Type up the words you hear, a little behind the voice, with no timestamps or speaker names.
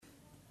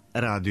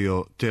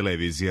Radio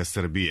Televizija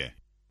Srbije.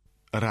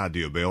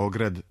 Radio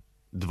Beograd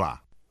 2.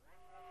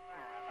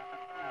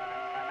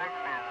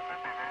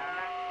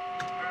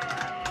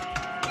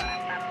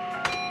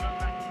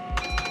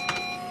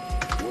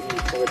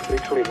 Već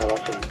pričali na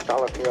vašim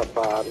talasima,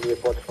 pa nije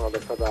potrebno da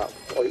sada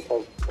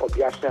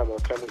objašnjamo o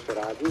čemu se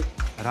radi.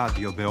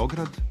 Radio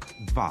Beograd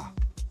 2.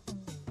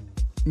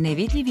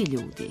 Nevidljivi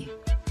ljudi.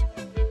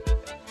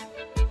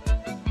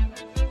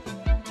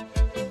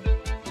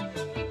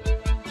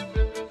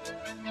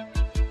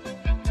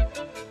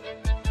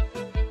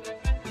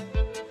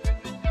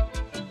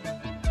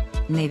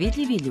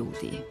 Nevidljivi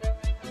ljudi.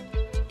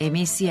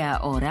 Emisija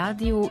o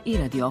radiju i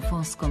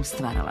radiofonskom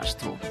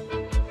stvaralaštvu.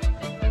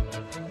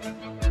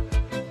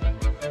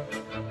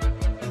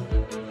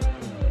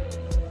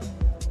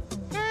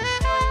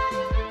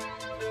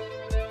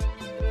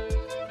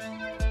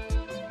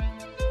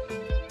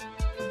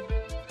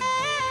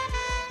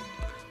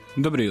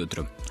 Dobro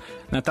jutro.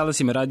 Na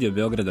talasima Radio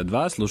Beograda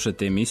 2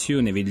 slušate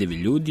emisiju Nevidljivi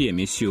ljudi,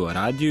 emisiju o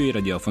radiju i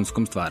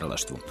radiofonskom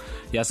stvaralaštvu.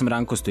 Ja sam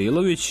Ranko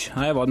Stojilović,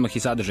 a evo odmah i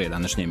sadržaj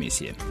današnje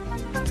emisije.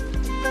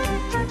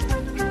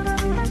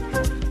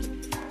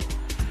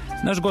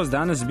 Naš gost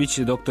danas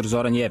biće dr.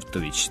 Zoran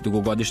Jevtović,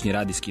 dugogodišnji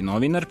radijski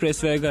novinar pre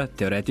svega,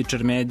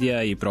 teoretičar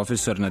medija i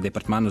profesor na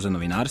Departmanu za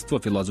novinarstvo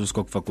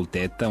Filozofskog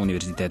fakulteta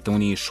Univerziteta u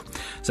Nišu.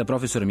 Sa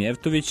profesorom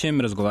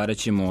Jevtovićem razgovarat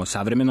ćemo o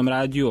savremenom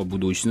radiju, o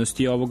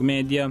budućnosti ovog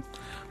medija,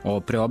 o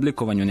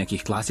preoblikovanju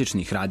nekih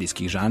klasičnih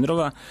radijskih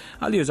žanrova,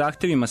 ali i o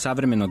zahtevima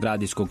savremenog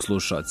radijskog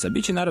slušaoca.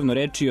 Biće naravno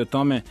reči i o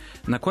tome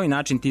na koji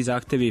način ti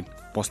zahtevi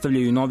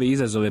postavljaju nove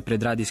izazove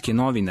pred radijske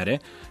novinare,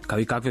 kao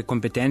i kakve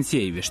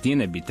kompetencije i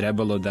veštine bi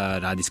trebalo da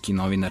radijski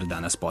novinar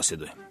danas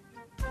posjeduje.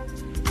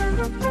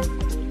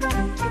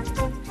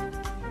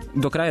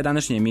 Do kraja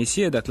današnje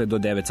emisije, dakle do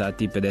 9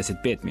 sati i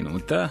 55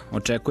 minuta,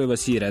 očekuje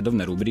vas i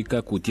redovna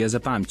rubrika Kutija za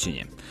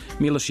pamćenje.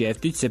 Miloš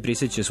Jeftić se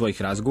prisjeća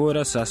svojih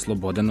razgovora sa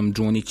Slobodanom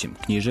Đunićem,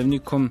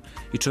 književnikom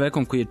i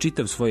čovekom koji je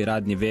čitav svoj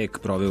radni vek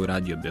proveo u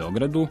Radio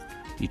Beogradu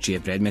i čiji je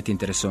predmet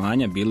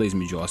interesovanja bila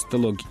između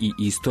ostalog i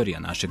istorija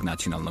našeg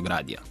nacionalnog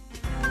radija.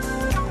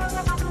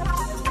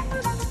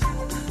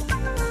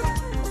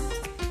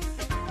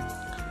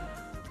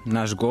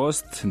 Naš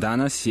gost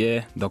danas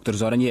je dr.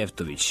 Zoran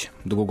Jevtović,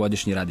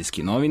 dugogodišnji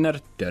radijski novinar,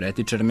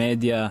 teoretičar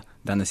medija,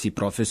 danas i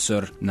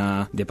profesor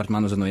na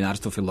Departmanu za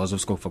novinarstvo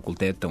Filozofskog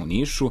fakulteta u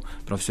Nišu.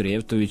 Profesor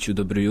Jevtoviću,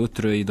 dobro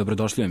jutro i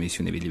dobrodošli u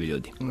emisiju Nevidljivi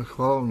ljudi.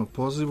 Hvala vam na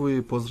pozivu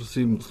i pozdrav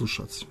svim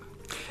slušalcima.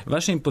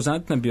 Vaša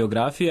impozantna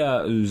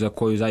biografija, za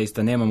koju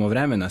zaista nemamo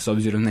vremena s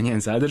obzirom na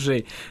njen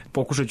sadržaj,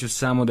 pokušat ću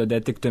samo da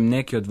detektujem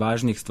neke od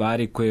važnih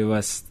stvari koje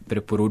vas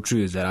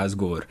preporučuju za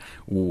razgovor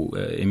u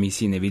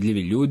emisiji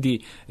Nevidljivi ljudi.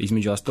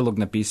 Između ostalog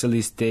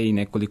napisali ste i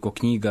nekoliko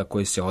knjiga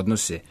koje se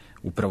odnose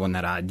upravo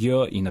na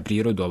radio i na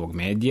prirodu ovog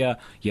medija.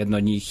 Jedna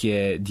od njih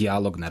je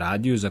Dijalog na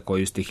radiju, za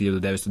koju ste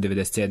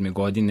 1997.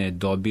 godine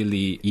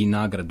dobili i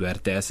nagradu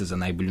RTS-a za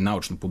najbolju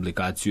naučnu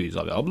publikaciju iz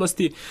ove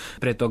oblasti.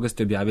 Pre toga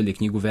ste objavili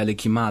knjigu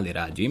Veliki mali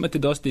radio. Imate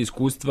dosta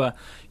iskustva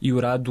i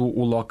u radu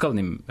u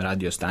lokalnim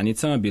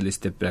radiostanicama. Bili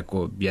ste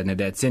preko jedne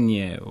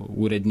decenije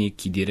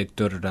urednik i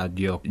direktor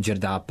radio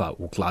Đerdapa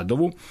u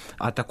Kladovu,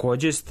 a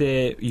takođe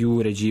ste i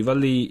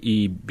uređivali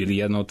i bili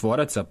jedna od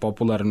tvoraca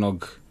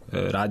popularnog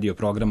radio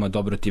programa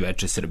Dobro ti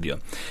veče Srbijo.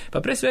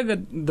 Pa pre svega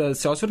da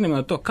se osvrnemo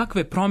na to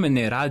kakve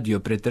promene je radio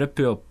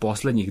pretrpeo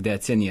poslednjih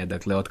decenija,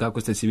 dakle od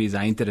kako ste se vi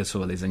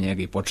zainteresovali za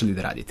njega i počeli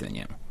da radite na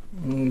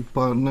njemu.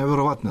 Pa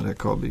neverovatno,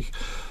 rekao bih.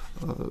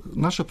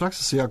 Naša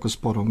praksa se jako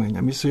sporo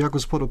menja. Mi se jako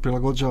sporo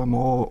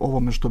prilagođavamo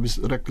ovome što bi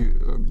rekli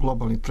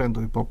globalni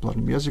trendovi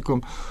popularnim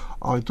jezikom,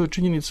 ali to je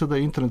činjenica da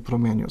je internet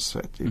promenio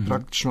svet. I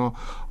praktično,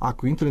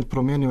 ako je internet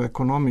promenio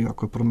ekonomiju,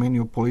 ako je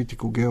promenio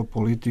politiku,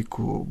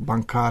 geopolitiku,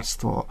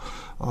 bankarstvo,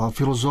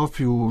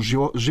 filozofiju,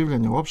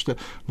 življenja uopšte,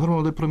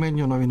 normalno da je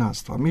promenio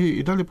novinarstvo. Mi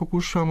i dalje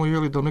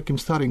pokušavamo da u nekim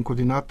starim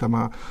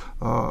koordinatama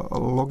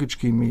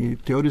logičkim i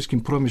teorijskim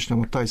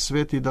promišljamo taj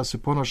svet i da se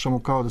ponašamo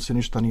kao da se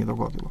ništa nije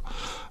dogodilo.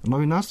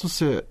 Novinarstvo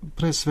se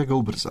pre svega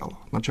ubrzalo.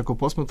 Znači, ako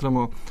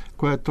posmatramo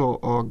koja je to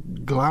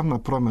glavna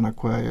promjena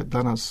koja je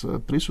danas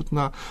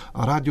prisutna,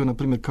 radio, na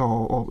primjer,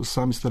 kao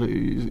sami ste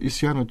i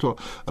sjajno je to,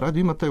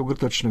 radio ima taj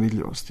ugrtač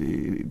nevidljivosti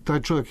i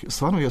taj čovjek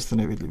stvarno jeste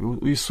nevidljiv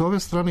i s ove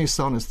strane i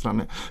sa one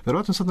strane.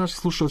 Vjerojatno sad naši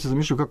slušalci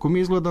zamišljaju kako mi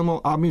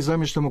izgledamo, a mi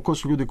zamišljamo ko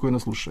su ljudi koji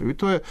nas slušaju. I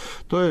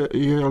to je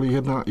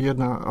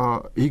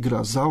jedna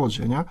igra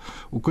zavođenja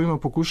u kojima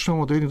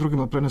pokušavamo da jednim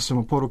drugima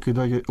prenesemo poruke i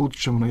da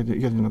utičemo na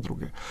jedni na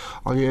druge.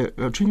 Ali je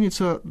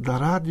činjenica da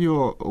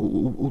radio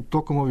u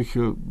tokom ovih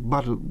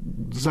bar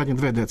zadnje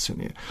 2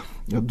 decenije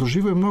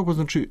doživio mnogo,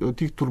 znači,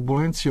 tih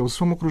turbulencija u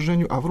svom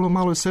okruženju, a vrlo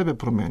malo je sebe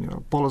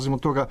promenio. Polazimo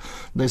od toga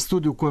da je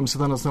studij u kojem se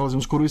danas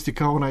nalazimo skoro isti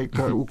kao onaj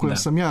u kojem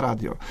sam ja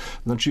radio.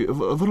 Znači,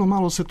 vrlo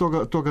malo se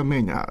toga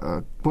menja.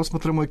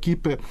 Posmatramo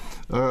ekipe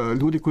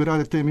ljudi koji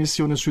rade te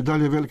emisije, one su i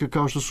dalje velike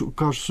kao što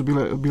su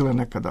bile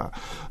nekada.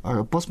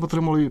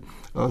 Posmatramo li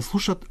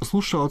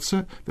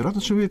slušaoce,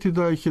 vjerojatno ćemo vidjeti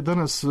da ih je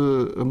danas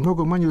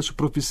mnogo manje, da su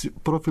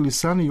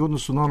profilisaniji u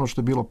odnosu na ono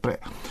što je bilo pre.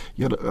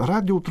 Jer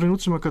radio u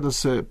trenucima kada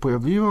se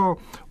pojavljivao,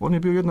 on je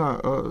bio jedna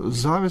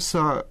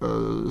zavesa,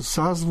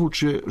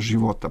 sazvučje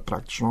života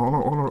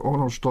praktično,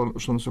 ono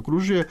što nas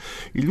okružuje,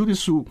 i ljudi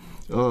su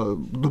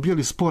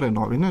dobijali spore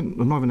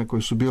novine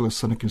koje su bile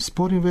sa nekim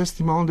sporim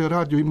vestima, onda je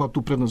radio imao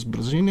tu prednost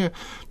brzine,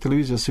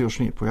 televizija se još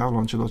nije pojavila,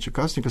 on će doći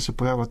kasnije, kad se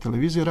pojavila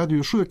televizija, radio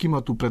još uvijek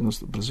ima tu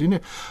prednost brzine,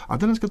 a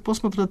danas kad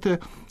posmatrate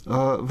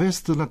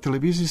vest na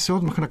televiziji se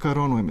odmah na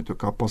karonu emituje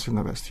kao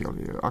posljedna vest.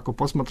 Ako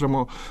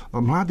posmatramo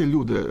mlade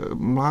ljude,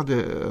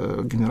 mlade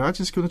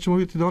generacijske, onda ćemo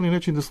vidjeti da oni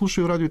neće da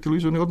slušaju radio i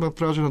televiziju, oni odmah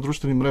traže na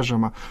društvenim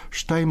mrežama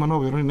šta ima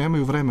novo, jer oni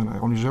nemaju vremena,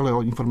 oni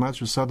žele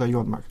informaciju sada i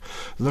odmah.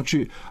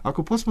 Znači,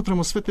 ako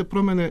posmatramo sve te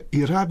promjene,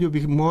 i radio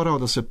bi morao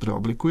da se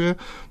preoblikuje,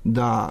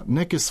 da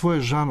neke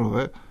svoje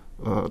žanrove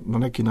na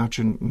neki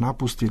način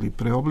napusti ili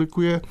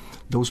preoblikuje,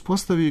 da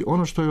uspostavi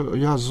ono što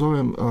ja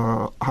zovem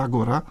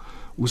agora,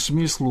 u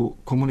smislu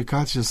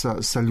komunikacije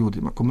sa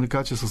ljudima,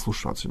 komunikacije sa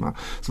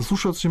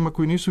slušaocima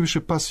koji nisu više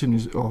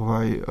pasivni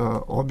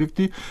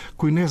objekti,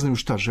 koji ne znaju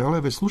šta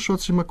žele, već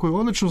slušaocima koji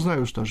odlično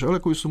znaju šta žele,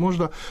 koji su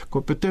možda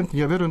kompetentni.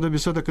 Ja vjerujem da bi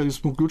sada, kad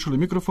smo uključili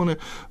mikrofone,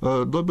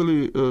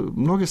 dobili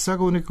mnoge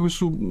sagovornike koji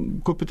su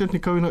kompetentni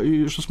kao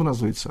i što smo nas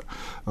dvojica.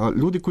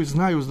 Ljudi koji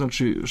znaju,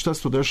 znači, šta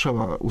se to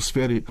dešava u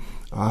sferi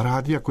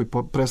radija, koji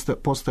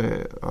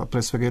postaje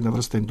pre svega jedna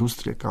vrsta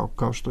industrije,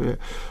 kao što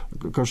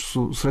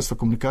su sredstva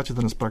komunikacije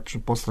danas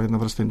praktično postala jedna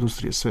vrsta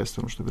industrije svesti,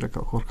 ono što bi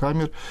rekao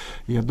Horkheimer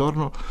i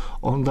Adorno,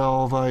 onda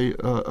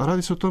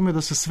radi se o tome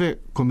da se sve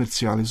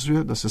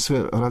komercijalizuje, da se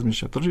sve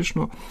razmišlja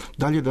tržišno,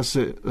 dalje da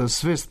se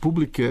svest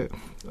publike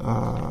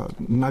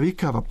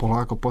navikava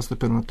polako,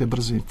 postepeno na te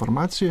brze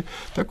informacije,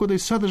 tako da i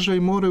sadržaji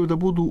moraju da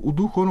budu u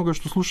duhu onoga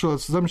što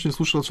zamišljeni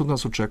slušalac od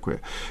nas očekuje.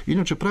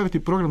 Inače, praviti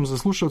program za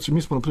slušalce,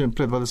 mi smo, na primjer,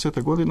 pre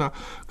 20 godina,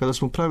 kada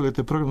smo pravili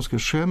te programske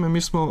šeme,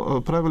 mi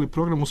smo pravili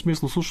program u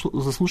smislu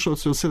za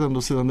slušalce od 7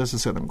 do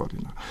 77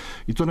 godina.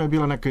 I to ne je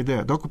bila neka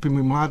ideja, da okupimo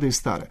i mlade i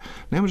stare.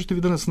 Ne možete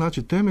vi danas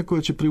naći teme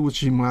koje će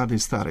privući i mlade i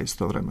stare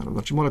istovremeno.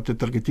 Znači, morate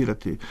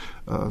targetirati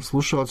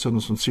slušalce,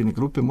 odnosno ciljne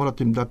grupe,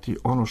 morate im dati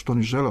ono što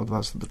oni žele od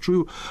vas da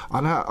čuju,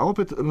 a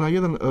opet na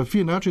jedan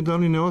fin način da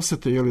oni ne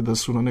osete da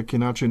su na neki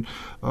način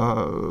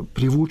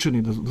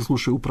privučeni da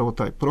slušaju upravo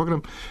taj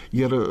program,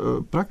 jer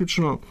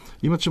praktično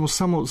imat ćemo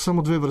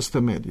samo dve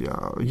vrste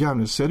medija.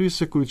 Javne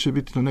servise koji će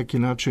biti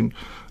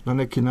na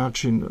neki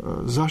način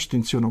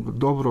zaštitnici onog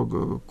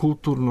dobrog,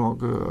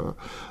 kulturnog,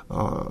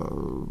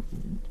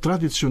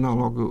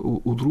 tradicionalnog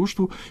u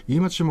društvu, i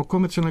imat ćemo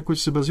komercijalne koji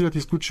će se bazirati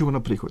isključivo na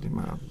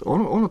prihodima.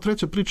 Ono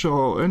treća priča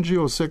o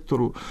NGO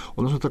sektoru,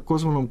 odnosno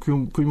takozvanom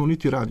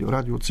community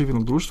radio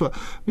civilnog društva,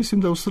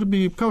 mislim da u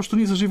Srbiji, kao što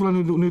nije zaživjela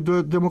ni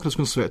u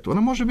demokratskom svetu,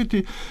 ona može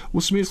biti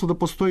u smislu da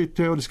postoji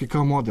teorijski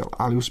kao model,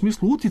 ali u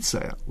smislu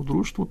uticaja u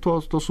društvu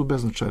to su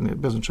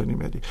beznačajni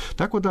mediji.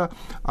 Tako da,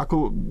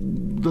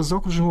 da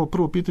zaokružimo ovo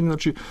prvo pitanje,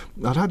 znači,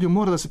 radio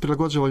mora da se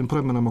prilagođava ovim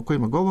promjenama o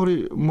kojima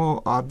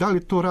govorimo, a da li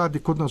to radi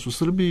kod nas u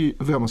Srbiji?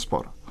 Veoma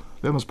sporo.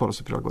 Veoma sporo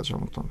se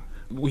prilagođavamo tome.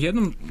 U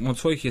jednom od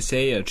svojih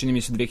eseja, čini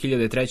mi se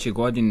 2003.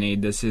 godine, i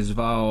da se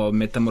zvao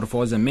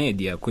Metamorfoza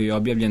medija, koji je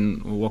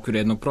objavljen u okviru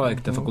jednog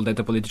projekta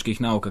Fakulteta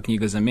političkih nauka,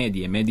 knjiga za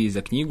medije, mediji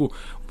za knjigu,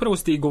 upravo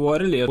ste i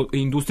govorili o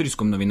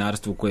industrijskom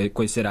novinarstvu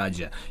koje se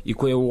rađa i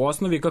koje je u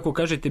osnovi, kako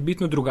kažete,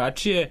 bitno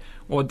drugačije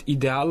od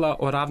ideala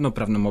o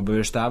ravnopravnom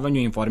obaveštavanju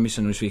i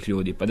informisanju svih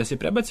ljudi. Pa da se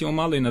prebacimo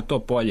malo i na to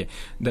polje.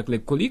 Dakle,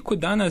 koliko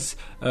danas,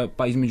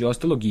 pa između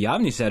ostalog i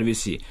javni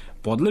servisi,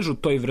 podležu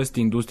toj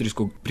vrsti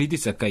industrijskog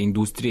pritisaka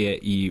industrije,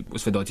 i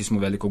svedoci smo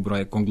velikog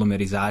broja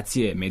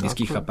konglomerizacije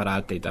medijskih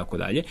aparata i tako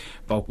dalje.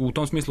 Pa u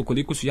tom smislu,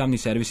 koliko su javni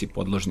servisi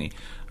podložni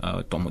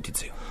tom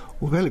uticaju?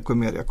 U velikoj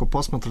mjeri, ako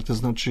posmatrate,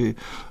 znači,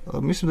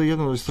 mislim da je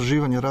jedno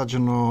istraživanje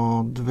rađeno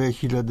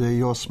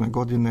 2008.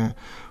 godine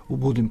u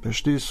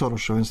Budimpešti,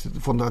 Soroševa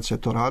fondacija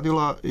je to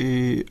radila,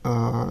 i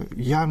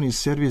javni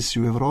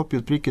servisi u Evropi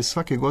otprilike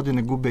svake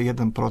godine gube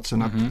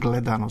 1%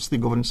 gledanosti,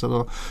 govorim sad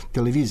o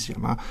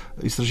televizijama,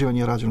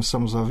 istraživanje je rađeno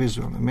samo za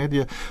vizualne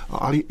medije,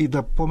 ali i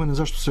da pomenem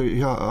zašto se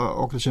ja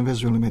okrećem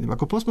vizualnim medijima.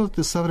 Ako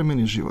posmatrate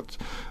savremeni život,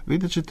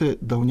 vidjet ćete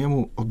da u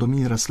njemu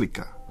dominira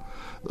slika.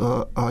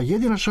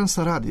 Jedina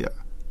šansa radija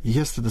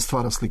jeste da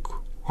stvara sliku.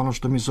 Ono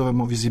što mi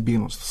zovemo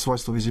vizibilnost,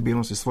 svojstvo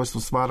vizibilnosti,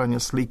 svojstvo stvaranja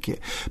slike,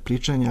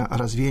 pričanja,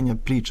 razvijenja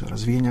priča,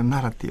 razvijenja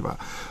narativa,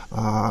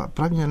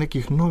 pravljenja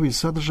nekih novih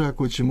sadržaja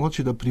koji će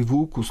moći da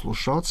privuku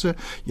slušaoce,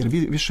 jer vi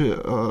više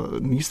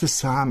niste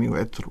sami u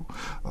etru.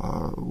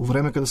 U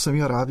vreme kada sam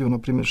ja radio, na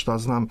primjer, šta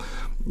znam,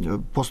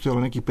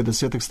 postojalo nekih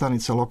 50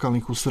 stanica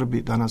lokalnih u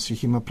Srbiji, danas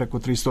ih ima preko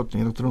 300,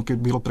 jednog trenutka je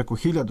bilo preko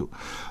 1000.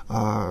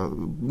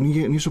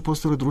 Nisu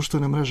postojale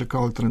društvene mreže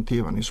kao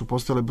alternativa, nisu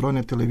postojale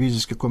brojne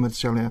televizijske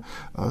komercijalne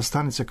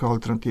stanice stanice kao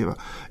alternativa.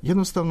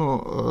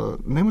 Jednostavno,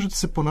 ne možete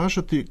se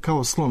ponašati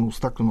kao slon u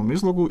staklenom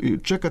izlogu i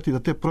čekati da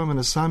te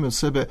promjene same od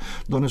sebe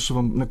donesu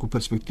vam neku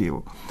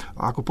perspektivu.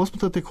 Ako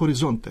posmatrate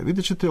horizonte,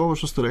 vidjet ćete ovo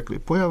što ste rekli,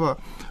 pojava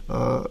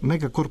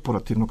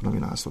megakorporativnog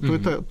novinarstva.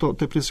 To je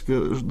te priske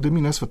gdje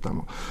mi ne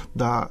shvatamo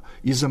da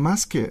iza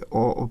maske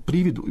o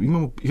prividu,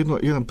 imamo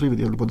jedan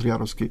privid,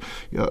 bodrijarovski,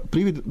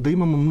 privid da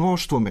imamo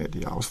mnoštvo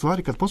medija. U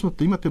stvari, kad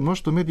posmatrate, imate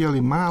mnoštvo medija,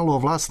 ali malo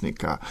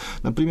vlasnika.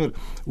 Na primjer,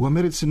 u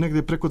Americi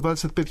negdje preko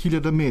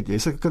 25.000 medija. I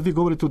sad kad vi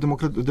govorite o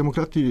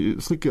demokratiji,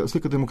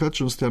 slika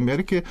demokratičnosti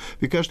Amerike,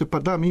 vi kažete, pa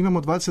da, mi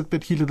imamo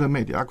 25.000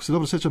 medija. Ako se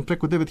dobro sjećam,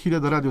 preko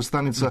 9.000 radio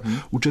stanica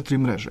u 4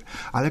 mreže.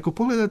 Ali ako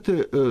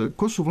pogledate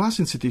ko su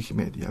vlasnici tih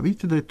medija,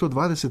 vidite da je to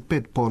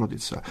 25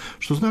 porodica.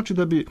 Što znači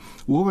da bi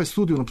u ovaj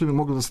studiju, na primjer,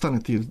 moglo da stane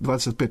ti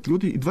 25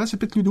 ljudi i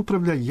 25 ljudi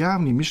upravlja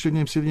javnim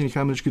mišljenjem Sjedinjenih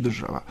Američkih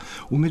Država.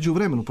 U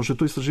međuvremenu, pošto je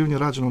to istraživanje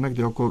rađeno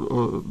negdje oko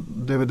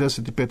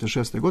 95.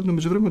 6. godine, u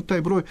međuvremenu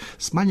taj broj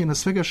smanjen na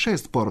svega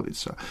 6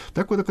 porodica.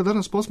 Tako da kada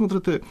danas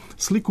posmatrate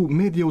sliku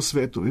medija u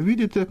svetu, vi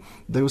vidite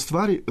da je u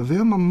stvari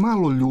veoma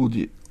malo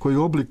ljudi koji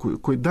oblikuju,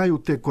 koji daju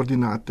te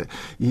koordinate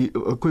i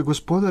koji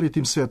gospodari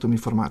tim svetom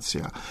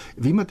informacija.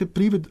 Vi imate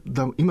privid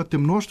da imate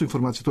mnoštvo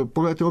informacija. To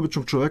pogledajte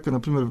običnog čovjeka, na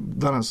primjer,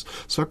 danas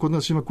svako od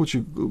nas ima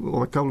kući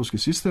ovaj kablovski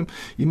sistem,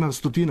 ima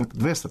 100,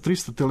 200,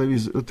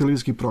 300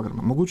 televizijskih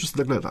programa. Mogućnost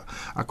da gleda.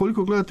 A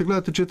koliko gledate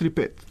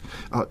 4-5.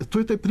 To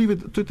je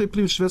taj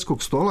privid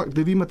švedskog stola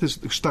gdje vi imate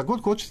šta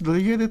god hoćete da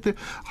jedete,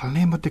 ali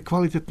nemate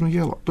kvalitetno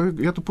jelo.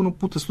 Ja to puno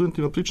puta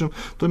studentima pričam,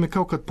 to je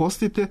kao kad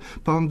postite,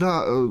 pa vam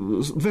da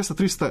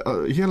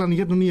 200-300 jela,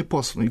 nijedno nije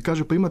poslano i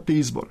kaže, pa imate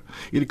izbor.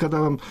 Ili kada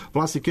vam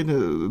vlasnik jedne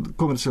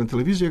komercijalne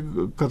televizije,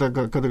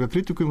 kada ga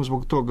kritikujemo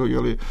zbog tog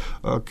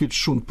kič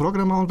šunt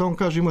programa, onda on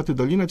kaže, imate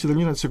daljinac i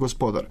daljinac je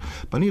gospodar.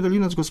 Pa nije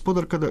daljinac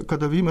gospodar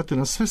kada vi imate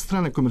na sve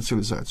strane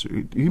komercijalizaciju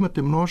i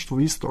imate mnoštvo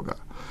istoga.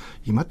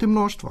 Imate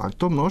mnoštvo, ali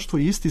to mnoštvo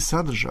je isti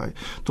sadržaj.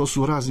 To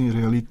su razni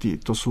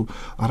reality, to su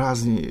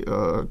razni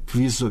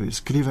kvizovi,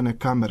 skrivene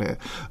kamere,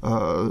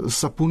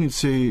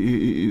 sapunice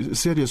i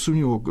serije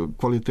sumnjivog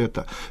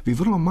kvaliteta. Vi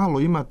vrlo malo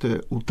imate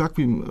u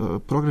takvim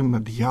programima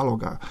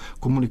dijaloga,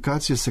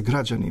 komunikacije sa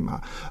građanima,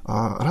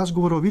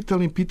 razgovora o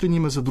vitalnim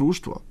pitanjima za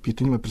društvo,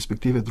 pitanjima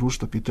perspektive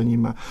društva,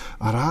 pitanjima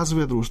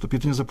razvoja društva,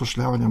 pitanjima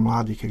zapošljavanja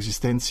mladih,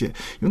 egzistencije.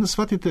 I onda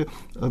shvatite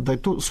da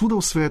je to svuda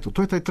u svetu,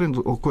 to je taj trend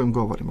o kojem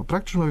govorimo.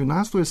 Praktično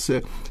novinarstvo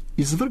se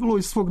izvrglo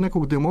iz svog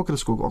nekog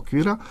demokratskog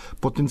okvira,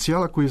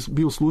 potencijala koji je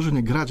bio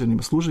služenje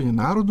građanima, služenje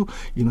narodu,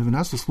 i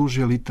novinarstvo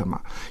služi elitama.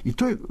 I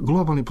to je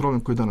globalni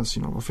problem koji danas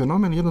imamo.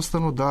 Fenomen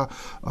jednostavno da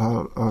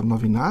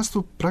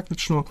novinarstvo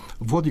praktično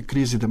vodi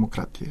krizi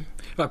demokratije.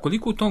 A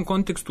koliko u tom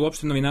kontekstu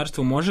uopšte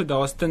novinarstvo može da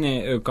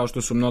ostane, kao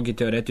što su mnogi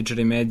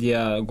teoretičari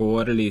medija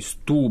govorili,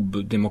 stub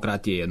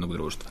demokratije jednog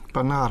društva?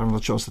 Pa naravno da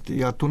će ostati.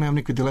 Ja tu nemam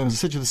nikakve dileme.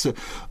 Sjećate se,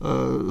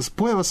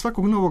 pojava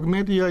svakog novog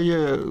medija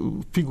je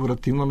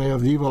figurativno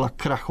najavljivala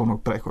krah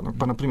onog prethodnog.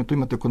 Pa, na primjer, tu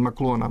imate kod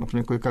Maklona, na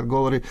primjer, koji kad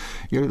govori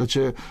da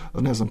će,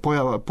 ne znam,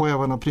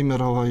 pojava na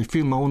primjer,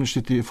 filma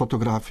uništiti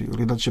fotografiju,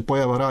 ili da će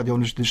pojava radija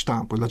uništiti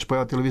štampu, ili da će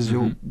pojava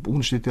televizije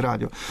uništiti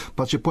radio,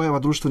 pa će pojava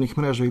društvenih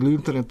mreža ili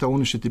interneta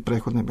uništiti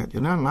prethodne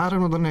medije.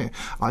 Naravno da ne,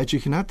 ali će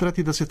ih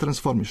naterati da se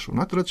transformišu.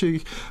 Naterat će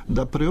ih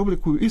da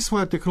preoblikuju i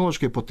svoje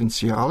tehnološke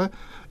potencijale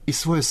i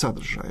svoje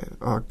sadržaje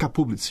ka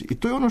publici. I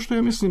to je ono što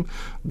ja mislim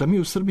da mi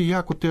u Srbiji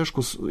jako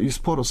teško i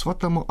sporo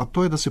shvatamo, a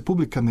to je da se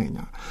publika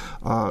menja.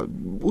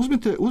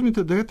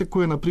 Uzmite dete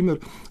koje, na primjer,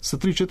 sa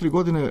 3-4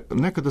 godine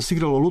nekada se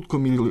igralo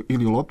lutkom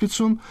ili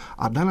lopticom,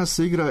 a danas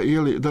se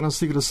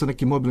igra sa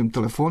nekim mobilnim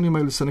telefonima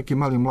ili sa nekim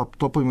malim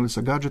laptopovima ili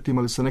sa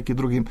gadžetima ili sa nekim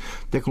drugim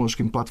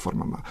tehnološkim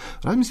platformama.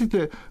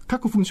 Razmislite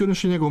kako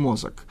funkcioniše njegov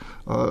mozak.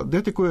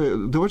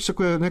 Devojčica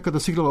koja je nekada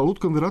se igrala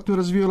lutkom, vjerojatno je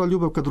razvijala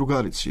ljubav ka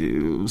drugarici,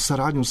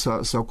 saradnju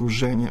sa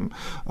okruženjem,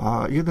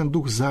 jedan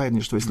duh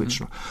zajedništva i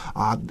slično.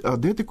 A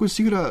dete koje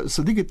se igra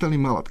sa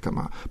digitalnim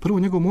alatkama, prvo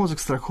njegov mozak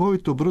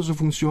strahovito brzo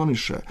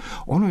funkcioniše.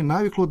 Ono je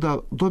naviklo da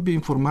dobije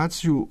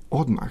informaciju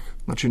odmah.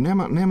 Znači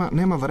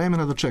nema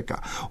vremena da čeka.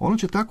 Ono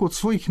će tako od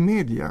svojih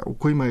medija u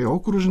kojima je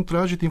okružen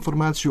tražiti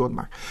informaciju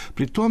odmah.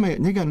 Pri tome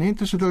njega ne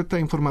interesuje da li je ta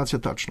informacija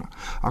tačna.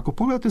 Ako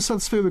pogledate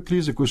sad sve ove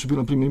krize koje su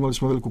bile, na primjer, imali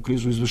smo veliku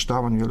krizu u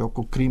izveštavanju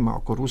oko Krima,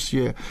 oko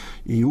Rusije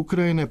i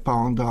Ukrajine, pa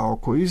onda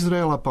oko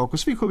Izraela, pa oko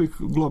svih ovih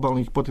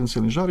globalnih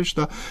potencijalnih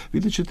žarišta,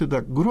 vidjet ćete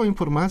da gro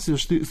informacija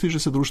stiže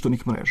sa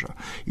društvenih mreža.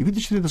 I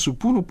vidjet ćete da su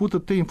puno puta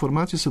te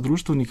informacije sa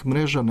društvenih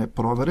mreža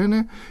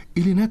neproverene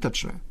ili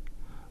netačne.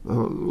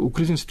 U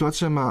kriznim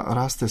situacijama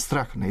raste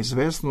strah,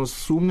 neizvesnost,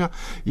 sumnja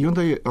i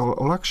onda je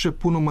lakše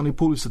puno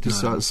manipulisati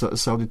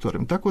sa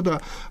auditorijom. Tako da,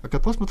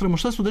 kad posmatramo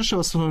šta se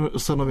dešava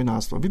sa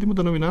novinarstvom, vidimo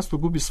da novinarstvo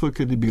gubi svoj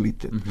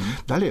kredibilitet.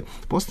 Dalje,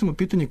 postavimo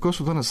pitanje ko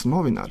su danas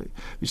novinari.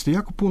 Vi ćete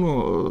jako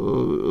puno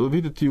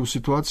vidjeti u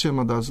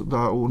situacijama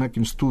da u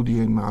nekim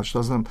studijima,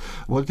 šta znam,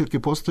 voditeljke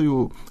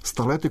postaju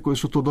starlete koje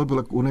su to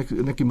dobile u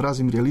nekim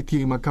raznim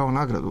realitijima kao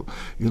nagradu.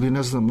 Ili,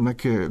 ne znam,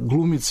 neke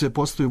glumice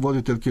postaju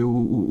voditeljke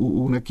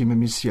u nekim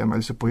emisijama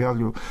ili se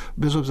pojavljuju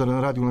bez obzira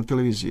na radiju, na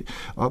televiziji.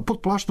 Pod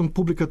plaštom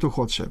publika to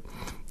hoće.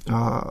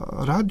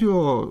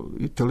 Radio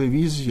i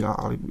televizija,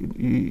 ali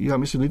i ja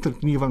mislim da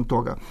internet nije van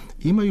toga,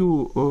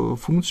 imaju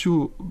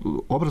funkciju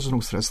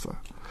obrazovnog sredstva.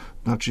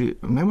 Znači,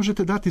 ne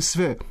možete dati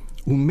sve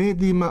u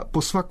medijima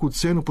po svaku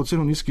cenu, po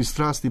cenu niskih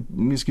strasti,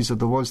 niskih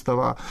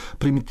zadovoljstava,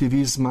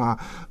 primitivizma,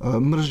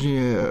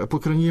 mržnje,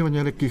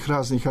 pothranjivanja nekih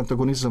raznih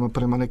antagonizama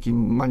prema nekim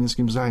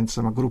manjinskim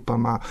zajednicama,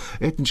 grupama,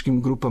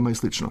 etničkim grupama i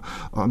slično.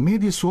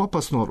 Mediji su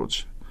opasno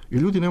oruđe. I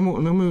ljudi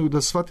nemaju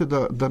da shvate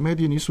da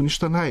mediji nisu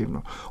ništa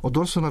naivno. Od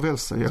Orsona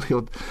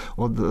Wellesa,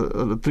 od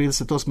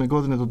 38.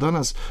 godine do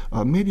danas,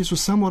 mediji su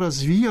samo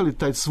razvijali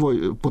taj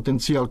svoj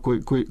potencijal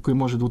koji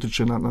može da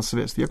utiče na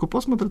svest. I ako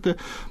posmatrate,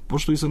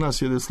 pošto iza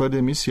nas slede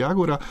emisija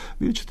Agora,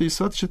 vidjet ćete i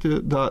shvatit ćete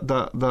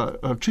da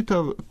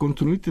čitav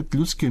kontinuitet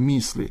ljudske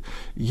misli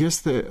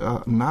jeste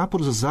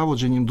napor za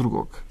zavođenjem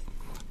drugog.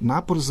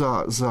 Napor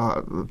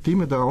za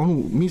time da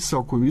onu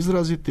misao koju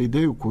izrazite,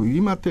 ideju koju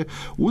imate,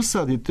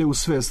 usadite u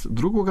svest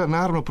drugoga,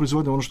 naravno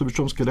proizvodimo ono što bi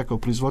Chomsky rekao,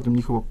 proizvodimo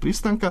njihovog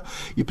pristanka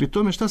i pri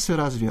tome šta se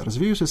razvija?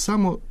 Razvijaju se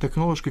samo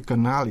tehnološki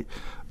kanali.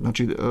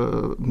 Znači,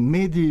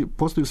 mediji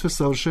postaju sve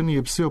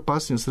savršenije i sve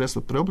opasnije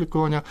sredstva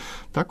preoblikovanja,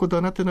 tako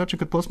da na taj način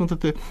kad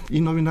posmatrate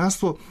i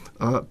novinarstvo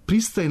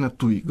pristaje na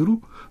tu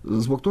igru,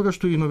 zbog toga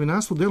što je i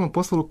novinarstvo delom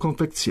postalo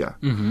konfekcija.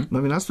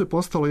 Novinarstvo je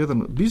postalo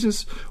jedan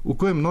biznis u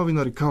kojem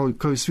novinari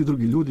kao i svi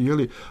drugi ljudi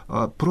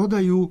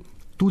prodaju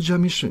tuđa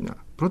mišljenja,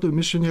 prodaju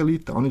mišljenja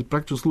elita, oni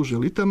praktično služe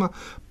elitama,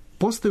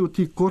 postaju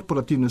ti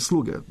korporativne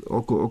sluge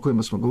o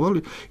kojima smo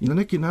govorili i na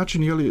neki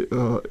način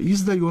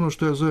izdaju ono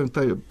što ja zovem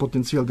taj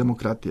potencijal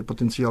demokratije,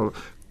 potencijal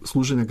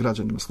služenja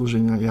građanima,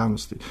 služenja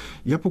javnosti.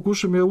 Ja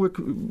uvijek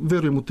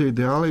verujem u te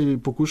ideale i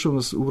pokušavam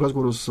u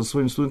razgovoru sa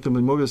svojim studentima da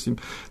im objasnim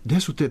gde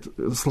su te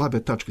slabe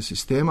tačke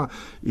sistema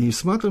i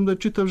smatram da je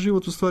čitav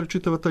život u stvari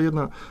čitava ta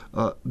jedna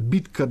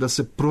bitka da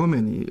se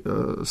promeni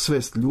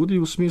svest ljudi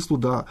u smislu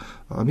da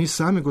mi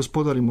sami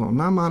gospodarimo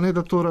nama, a ne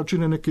da to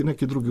čine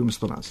neki drugi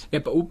umjesto nas.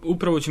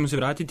 Upravo ćemo se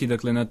vratiti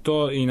na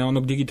to i na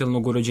onog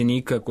digitalnog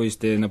urođenika koji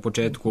ste na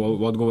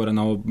početku odgovora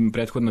na ovo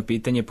prethodno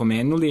pitanje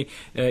pomenuli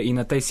i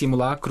na taj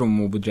simulakrum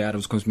u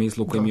budžejarovskom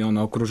smislu kojim je on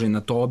okružen,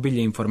 na to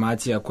obilje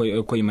informacija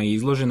kojima je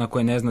izložena,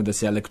 koje ne zna da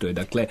selektuje.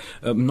 Dakle,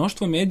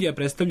 mnoštvo medija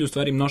predstavlja u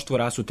stvari mnoštvo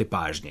rasute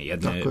pažnje,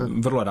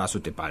 vrlo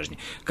rasute pažnje.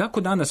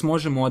 Kako danas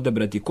možemo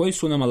odabrati, koji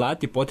su nam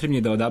alati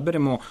potrebni da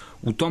odaberemo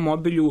u tom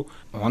obilju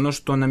ono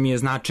što nam je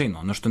značajno,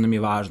 ono što nam je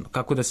važno,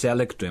 kako da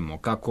selektujemo,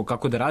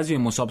 kako da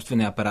razvijemo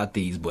sopstvene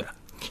aparate izbora?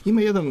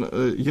 Ima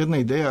jedna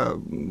ideja,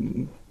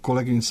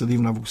 koleginica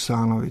Divna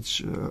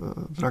Vuksanović,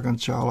 Dragan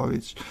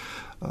Ćalović,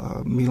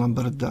 Milan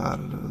Brdar,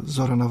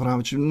 Zoran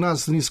Avramović,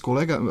 nas niz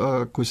kolega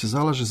koji se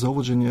zalaže za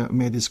uvođenje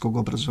medijskog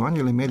obrazovanja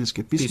ili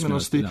medijske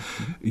pismenosti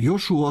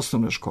još u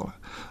osnovne škole.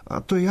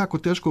 To je jako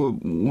teško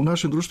u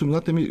našem društvu.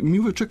 Znate, mi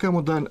uvijek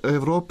čekamo da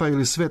Evropa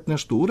ili svet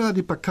nešto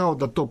uradi, pa kao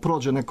da to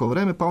prođe neko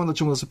vreme, pa onda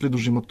ćemo da se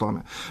pridružimo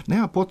tome.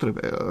 Nema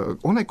potrebe.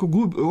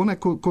 Onaj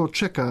ko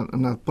čeka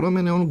na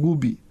promjene, on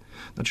gubi.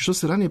 Znači, što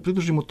se ranije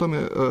pridružimo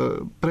tome,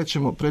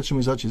 prećemo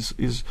izaći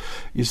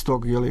iz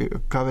tog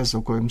kaveza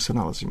u kojem se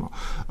nalazimo.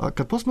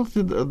 Kad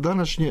posmatrate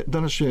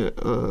današnje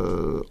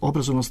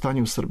obrazovno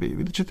stanje u Srbiji,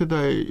 vidjet ćete da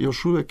je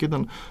još uvijek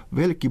jedan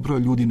veliki broj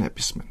ljudi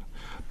nepismen.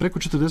 Preko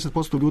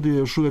 40% ljudi je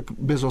još uvijek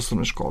bez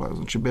osnovne škole,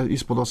 znači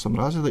ispod 8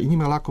 razreda i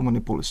njima je lako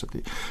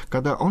manipulisati.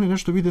 Kada oni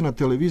nešto vide na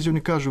televiziji,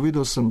 oni kažu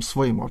video sam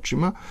svojim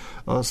očima,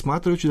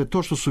 smatrajući da je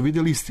to što su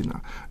vidjeli istina.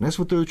 Ne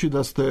shvatajući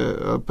da ste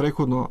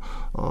prethodno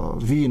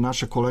vi,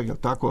 naše kolege,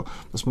 tako,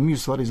 da smo mi u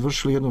stvari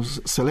izvršili jednu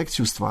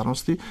selekciju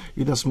stvarnosti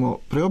i da smo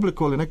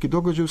preoblikovali neki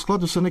događaj u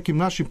skladu sa nekim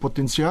našim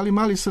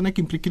potencijalima, ali sa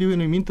nekim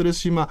prikrivenim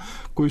interesima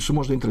koji su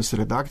možda interesi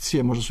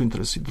redakcije, možda su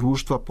interesi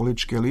društva,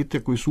 političke elite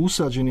koji su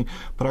usađeni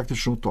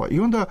praktično u to. I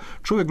onda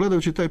čovjek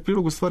gledajući taj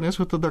prilog u stvari ne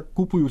shvata da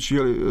kupujući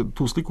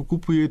tu sliku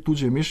kupuje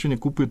tuđe mišljenje,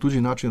 kupuje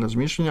tuđi način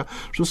razmišljanja,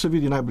 što se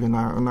vidi najbolje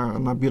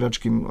na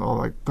biračkim,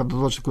 kada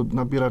dođe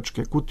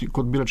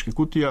kod biračkih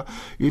kutija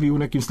ili u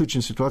nekim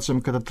sličnim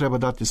situacijama kada treba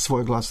dati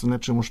svoj glas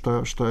nečemu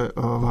što je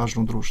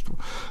važno u društvu.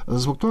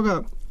 Zbog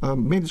toga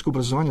medijsko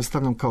obrazovanje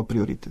stavljam kao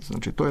prioritet.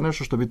 Znači, to je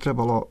nešto što bi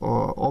trebalo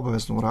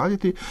obavezno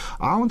uraditi,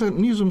 a onda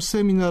nizom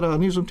seminara,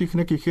 nizom tih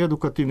nekih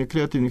edukativnih,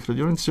 kreativnih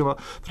radionicama,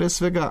 pre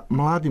svega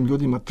mladim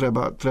ljudima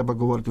treba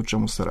govoriti o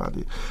čemu se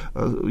radi.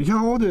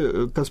 Ja ovdje,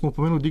 kad smo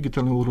pomenuli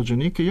digitalne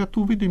urođenike, ja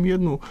tu vidim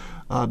jednu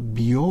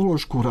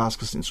biološku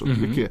raskrsnicu.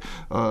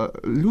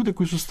 Ljude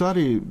koji su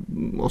stari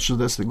od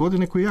 60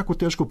 godine, koji je jako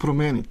teško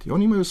promeniti.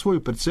 Oni imaju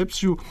svoju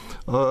percepciju,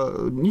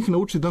 njih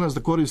nauči danas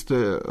da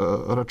koriste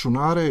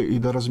računare i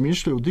da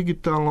razmišljaju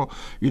digitalno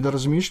i da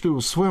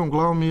razmišljaju svojom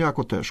glavom je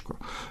jako teško.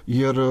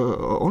 Jer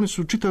oni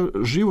su čitav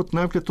život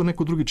navikli to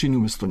neko drugi čini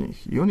umjesto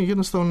njih. I oni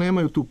jednostavno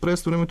nemaju tu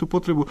predstavu, nemaju tu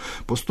potrebu.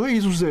 Postoje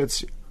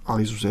izuzeci.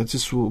 ali izuzeci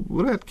su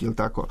retki, jel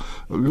tako?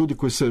 Ljudi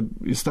koji se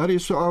i stariji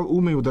su, a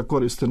umeju da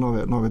koriste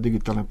nove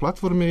digitalne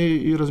platforme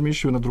i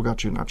razmišljaju na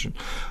drugačiji način.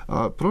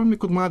 Problem je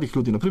kod mladih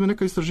ljudi. Naprimjer,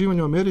 neka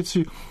istraživanja u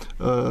Americi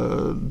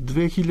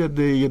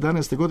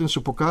 2011. godine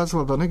su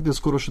pokazala da negde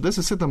skoro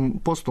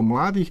 67%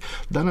 mladih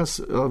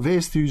danas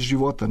vesti iz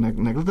života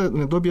ne gleda,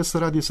 ne dobija sa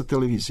radija, sa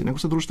televizije, nego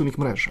sa društvenih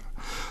mreža.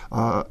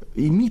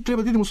 I mi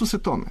treba da idemo sve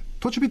tome.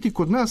 To će biti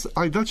kod nas,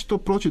 ali da će to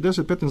proći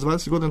 10, 15,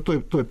 20 godina,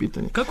 to je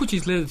pitanje. Kako će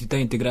izgledati ta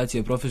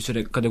integracija,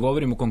 profesore, kada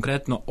govorimo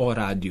konkretno o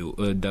radiju?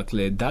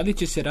 Dakle, da li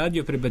će se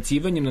radio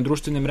prebacivanjem na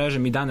društvene mreže?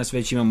 Mi danas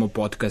već imamo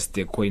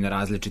podcaste koji na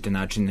različite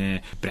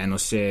načine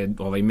prenose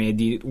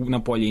mediji na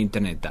polje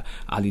interneta.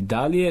 Ali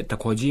da li je,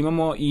 takođe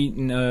imamo i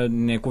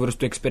neku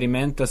vrstu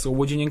eksperimenta sa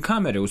uvođenjem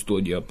kamere u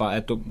studio? Pa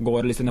eto,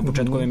 govorili ste na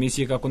početku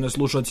emisije kako nas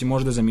slušalci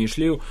možda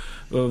zamišljaju.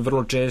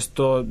 Vrlo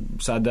često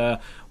sada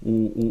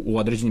u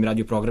određenim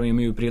radioprogramima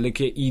imaju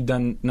prilike i da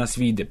nas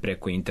vide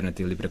preko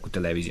interneta ili preko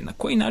televizije. Na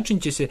koji način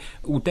će se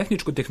u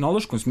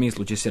tehničko-tehnološkom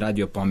smislu će se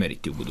radio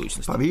pomeriti u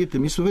budućnosti? Pa vidite,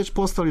 mi smo već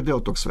postali deo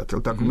tog sveta,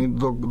 jel tako? Mi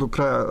do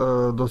kraja,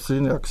 do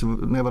sredine, ako se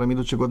ne varam,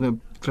 iduće godine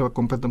treba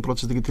kompletan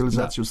proces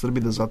digitalizacije u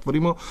Srbiji da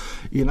zatvorimo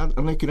i na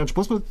neki način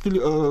posmatrati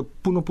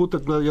puno puta,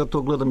 ja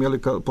to gledam,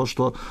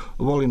 pošto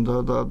volim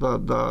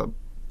da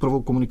prvo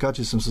u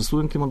komunikaciji sam sa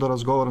studentima, da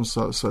razgovaram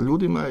sa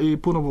ljudima i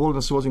puno volim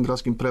da se vozim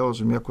gradskim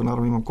prevozom, iako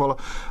naravno imam kola,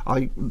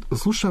 ali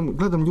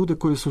gledam ljude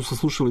koji su sa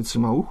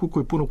slušalicima u uhu,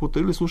 koji puno puta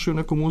ili slušaju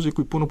neku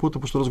muziku i puno puta,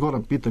 pošto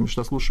razgovaram, pitam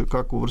šta slušaju,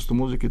 kakvu vrstu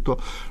muzike i to,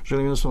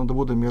 želim jednostavno da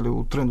budem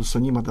u trendu sa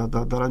njima,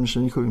 da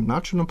razmišljam njihovim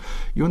načinom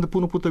i onda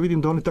puno puta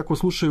vidim da oni tako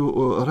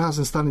slušaju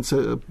razne stanice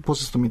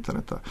posredstvom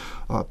interneta.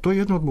 To je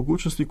jedna od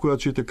mogućnosti koja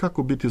će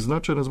kako biti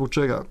značajna, zbog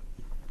čega?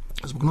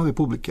 Zbog nove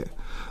publike.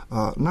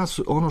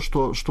 Ono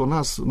što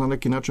nas na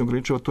neki način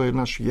ograničava, to je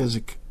naš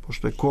jezik,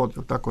 pošto je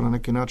kod tako na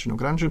neki način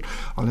ograničen,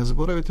 ali ne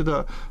zaboravite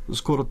da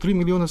skoro 3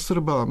 miliona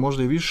Srba,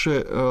 možda i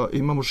više,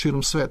 imamo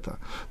širom sveta.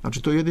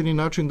 Znači, to je jedini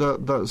način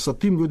da sa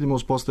tim ljudima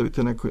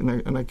uspostavite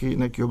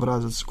neki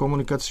obrazac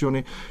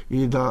komunikacioni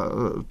i da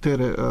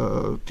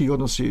ti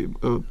odnosi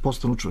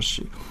postanu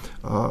čvršći.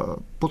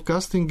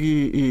 Podcasting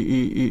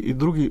i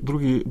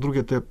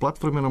druge te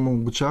platforme nam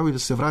omogućavaju da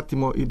se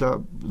vratimo i da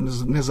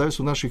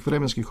nezavisno od naših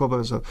vremenskih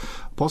obaveza,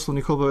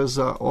 poslovnih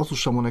obaveza,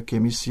 odslušamo neke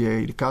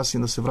emisije ili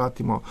kasnije da se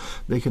vratimo,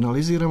 da ih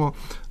analiziramo.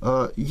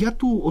 Ja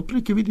tu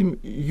otprilike vidim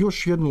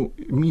još jednu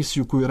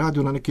misiju koju je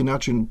radio na neki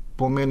način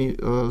po meni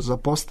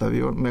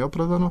zapostavio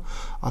neopravdano,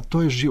 a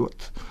to je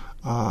život.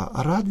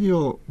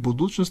 Radio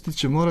budućnosti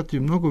će morati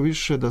mnogo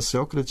više da se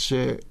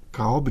okreće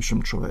kao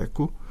običnom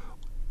čoveku,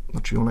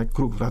 znači onaj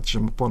krug,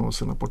 vraćamo ponovo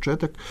se na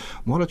početak,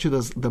 morat će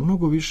da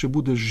mnogo više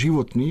bude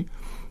životni,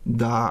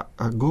 da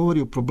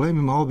govori o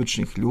problemima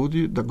običnih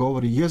ljudi, da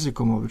govori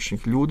jezikom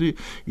običnih ljudi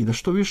i da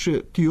što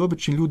više ti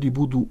obični ljudi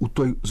budu u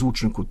toj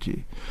zvučnoj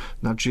kutiji.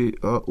 Znači,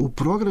 u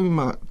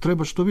programima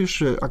treba što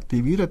više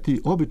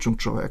aktivirati običnog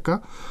čoveka,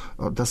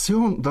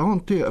 da on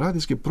te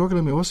radijske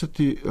programe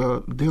osjeti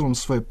delom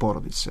svoje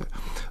porodice.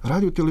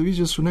 Radio i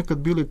televizija su nekad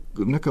bile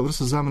neka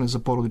vrsta zamene za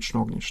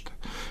porodično ognjište.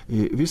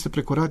 I vi ste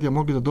preko radija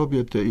mogli da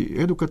dobijete i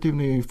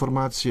edukativne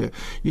informacije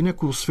i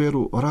neku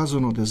sferu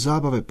razonode,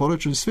 zabave,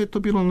 porodične, sve to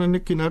bilo na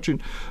neki način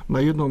na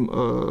jednom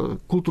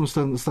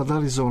kulturno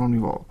standardizovanom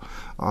nivou.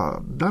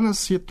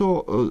 Danas je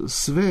to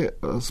sve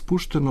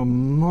spušteno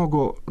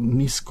mnogo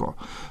nisko.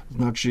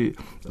 Znači,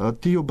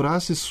 ti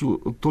obrasi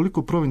su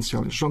toliko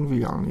provincijalni,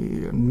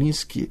 žongvijalni,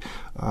 niski,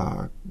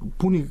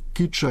 puni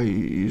kiča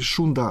i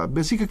šunda,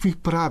 bez ikakvih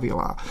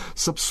pravila,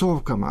 sa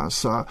psovkama,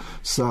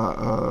 sa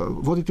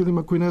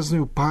voditeljima koji ne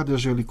znaju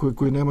padeže ili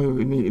koji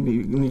nemaju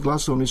ni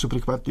glasom, nisu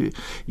prihvatljivi.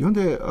 I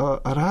onda je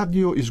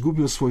radio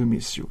izgubio svoju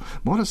misiju.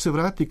 Mora se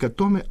vratiti ka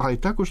tome, ali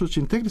tako što će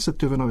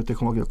integrisati ove nove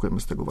tehnologije o kojima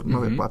ste govorili,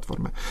 nove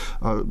platforme.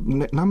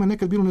 Nama je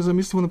nekad bilo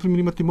nezamislivo, na primjer,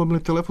 imati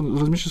mobilni telefon,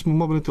 razmišljali smo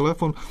mobilni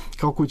telefon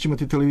kao koji će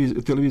imati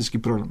televizijski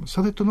program.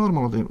 Sada je to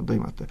normalno da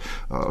imate.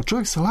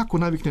 Čovjek se lako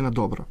navikne na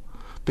dobro.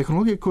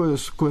 Tehnologije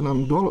koje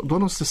nam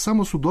donose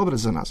samo su dobre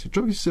za nas i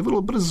čovjek će se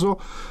vrlo brzo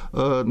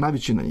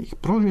navići na njih.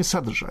 Problem je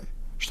sadržaj.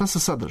 Šta sa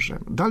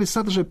sadržajem? Da li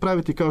sadržaj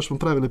praviti kao što smo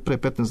pravili pre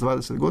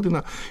 15-20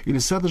 godina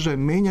ili sadržaj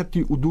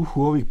menjati u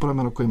duhu ovih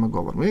promjena o kojima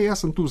govorimo? Ja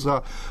sam tu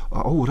za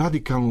ovu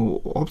radikalnu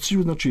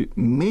opciju, znači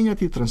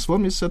menjati,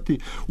 transformisati,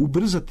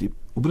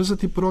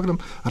 ubrzati program.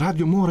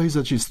 Radio mora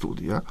izaći iz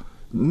studija.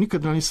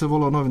 Nikada nisam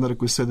volao novinare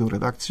koji sede u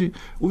redakciji,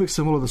 uvijek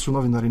sam volao da su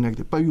novinari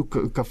negdje, pa i u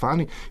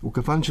kafani. U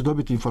kafani će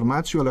dobiti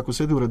informaciju, ali ako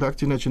sede u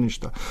redakciji neće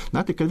ništa.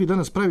 Znate, kad vi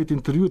danas pravite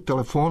intervju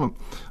telefonom,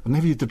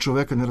 ne vidite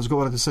čoveka, ne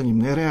razgovarate sa njim,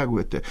 ne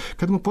reagujete.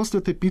 Kad mu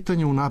postavite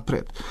pitanje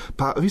unapred,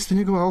 pa vi ste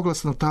njegova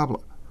oglasna tabla.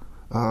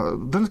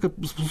 Danas kad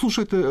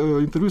slušajte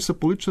intervju sa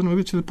političarima,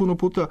 vi ćete puno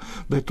puta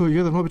da je to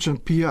jedan običan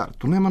PR.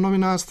 Tu nema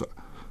novinarstva.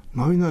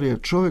 Novinar je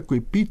čovjek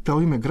koji pita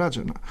o ime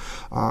građana.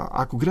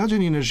 Ako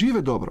građani ne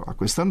žive dobro,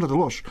 ako je standard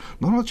loš,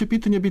 normalno će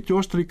pitanje biti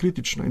oštro i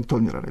kritično,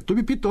 intonirane. To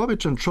bi pitao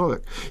običan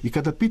čovjek. I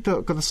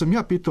kada sam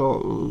ja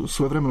pitao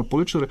svojevremeno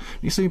političare,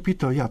 nisam im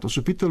pitao ja, to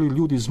su pitali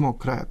ljudi iz mog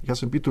kraja. Ja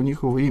sam pitao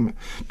njihovo ime.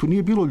 Tu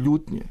nije bilo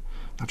ljutnje.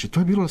 Znači, to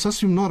je bilo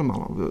sasvim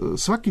normalno.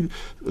 Svaki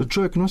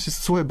čovjek nosi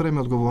svoje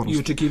breme odgovornosti. I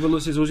očekivalo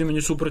se za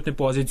uzimanje suprotne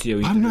pozicije u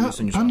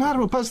intervjuisanju. Pa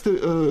naravno, pazite,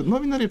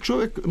 novinar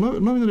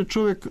je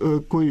čovjek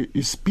koji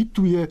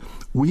ispituje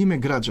u ime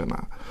građana.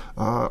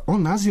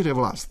 On nazire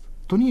vlast.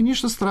 To nije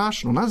ništa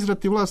strašno,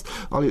 nazirati vlast,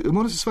 ali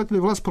mora se shvatiti da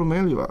je vlast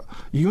promenljiva.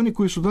 I oni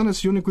koji su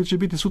danas i oni koji će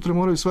biti sutra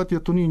moraju shvatiti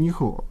da to nije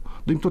njihovo.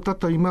 Da im to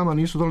tata i mama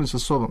nisu doneli sa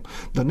sobom.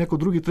 Da neko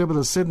drugi treba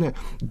da sedne.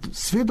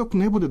 Sve dok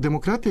ne bude,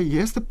 demokratija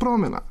jeste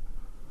promjena.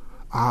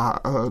 A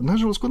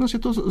nažalost, kod nas je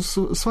to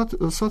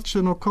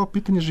shvaćeno kao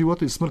pitanje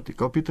života i smrti,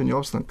 kao pitanje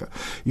opstanka.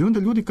 I onda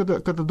ljudi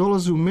kada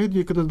dolaze u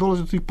medije, kada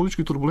dolaze do tih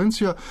političkih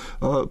turbulencija,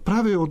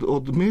 prave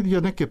od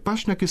medija neke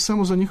pašnjake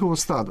samo za njihovo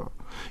stado.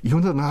 I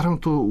onda naravno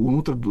to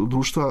unutar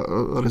društva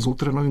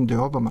rezultira novim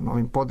deobama,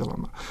 novim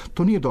podelama.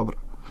 To nije dobro.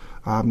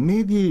 A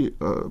mediji,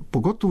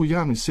 pogotovo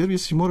javni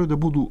servisi, moraju da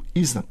budu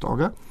iznad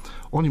toga.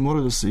 Oni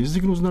moraju da se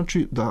izdignu,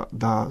 znači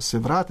da se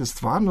vrate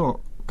stvarno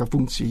ka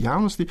funkciji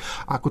javnosti.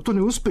 Ako to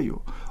ne uspeju,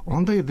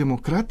 onda je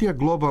demokratija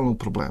globalno u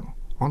problemu.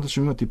 Onda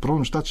ćemo imati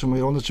problem, šta ćemo,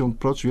 jer onda ćemo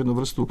proći u jednu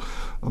vrstu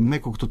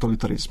nekog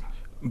totalitarizma.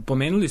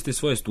 Pomenuli ste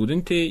svoje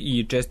studente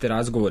i česte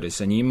razgovore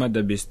sa njima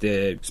da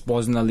biste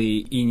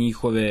spoznali i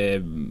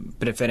njihove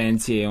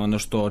preferencije, ono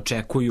što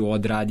očekuju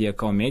od radija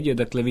kao medija.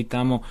 Dakle, vi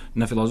tamo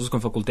na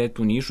Filozofskom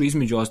fakultetu u Nišu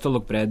između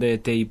ostalog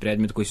predajete i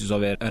predmet koji se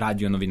zove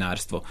radio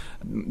novinarstvo.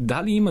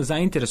 Da li ima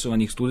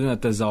zainteresovanih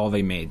studenta za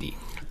ovaj medij?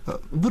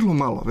 Vrlo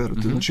malo,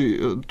 verujte.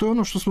 Znači, to je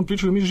ono što smo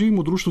pričali, mi živimo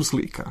u društvu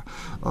slika.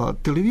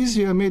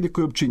 Televizija je medij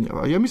koji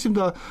opčinjava. Ja mislim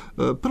da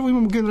prvo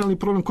imamo generalni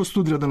problem ko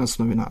studira danas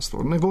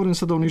novinarstvo. Ne govorim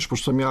sada o Nišu,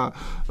 pošto sam ja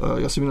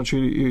sam inače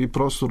i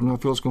profesor na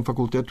Filozofskom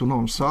fakultetu u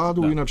Novom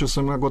Sadu, inače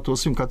sam ja gotovo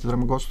svim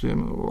katedrama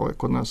gostujem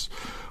kod nas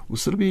u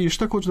Srbiji. I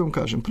šta hoću da vam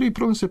kažem? Prvi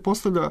problem se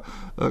postavlja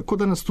ko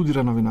danas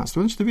studira novinarstvo.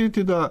 Onda ćete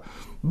vidjeti da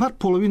bar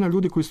polovina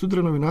ljudi koji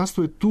studira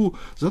novinarstvo je tu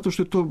zato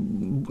što je to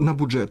na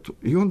budžetu.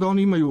 I onda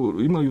oni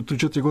imaju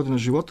 3-4 godine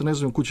života, ne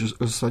znaju kući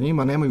sa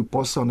njima, nemaju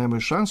posao,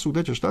 nemaju šansu,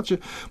 gde će, šta će,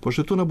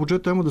 pošto je to na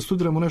budžetu, ajmo da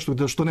studiramo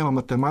nešto što nema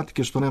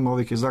matematike, što nema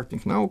ovih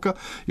egzaktnih nauka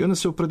i onda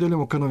se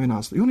opredeljujemo ka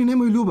novinarstvu. I oni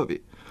nemaju ljubavi.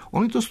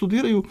 Oni to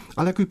studiraju,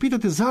 ali ako ih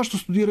pitate zašto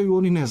studiraju,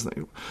 oni ne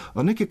znaju.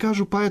 A neki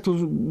kažu, pa eto,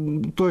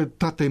 to je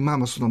tata i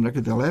mama su nam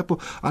rekli da je lepo,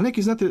 a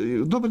neki, znate,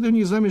 dobar dio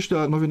njih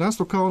zamišlja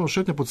novinarstvo kao ono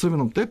šetnja po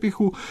crvenom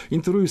tepihu,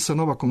 intervjuju sa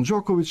Novakom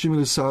Đokovićem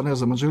ili sa, ne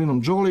znam,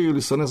 Anđelinom Jolie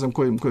ili sa ne znam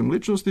kojim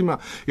ličnostima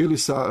ili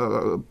sa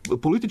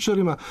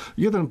političarima.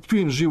 Jedan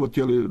fin život,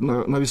 jeli,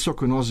 na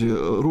visokoj nozi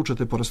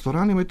ručate po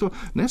restoranima i to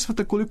ne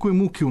shvata koliko je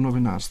muke u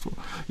novinarstvu.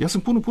 Ja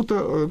sam puno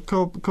puta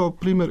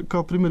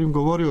kao primjer im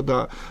govorio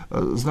da,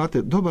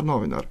 znate, dobar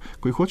novinar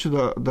koji hoće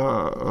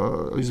da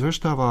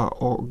izveštava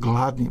o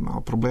gladnima,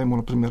 o problemu,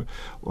 na primjer,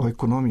 o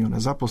ekonomiji, o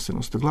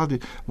nezaposlenosti, gladi,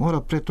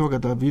 mora pre toga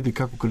da vidi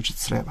kako krči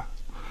creva.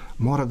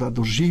 Mora da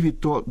doživi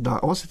to, da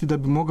osjeti da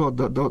bi mogao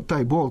da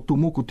taj bol, tu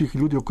muku tih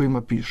ljudi o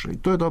kojima piše. I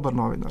to je dobar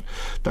novinar.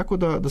 Tako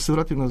da se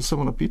vratim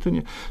samo na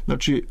pitanje.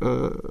 Znači,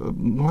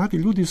 mladi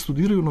ljudi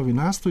studiraju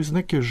novinarstvo iz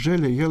neke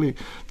želje, jeli,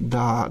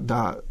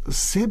 da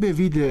sebe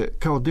vide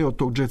kao deo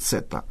tog jet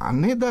seta, a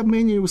ne da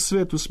menjaju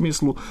svet u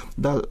smislu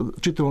da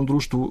čitavom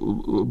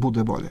društvu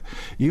bude bolje.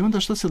 I onda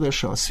šta se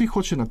dešava? Svi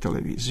hoće na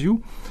televiziju,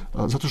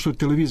 zato što je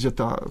televizija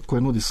ta koja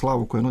nudi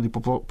slavu, koja nudi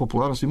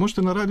popularnost. I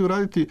možete na radiju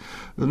raditi,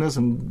 ne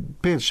znam,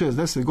 5, 6,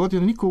 10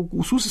 godina, niko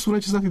u susjedstvu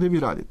neće znati gde vi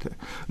radite.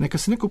 Neka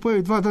se neko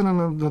pojavi 2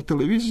 dana na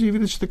televiziji i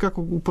vidjet ćete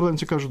kako u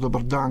prodavnici kažu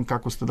dobar dan,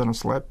 kako ste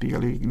danas lepi,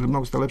 ili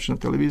mnogo ste lepši na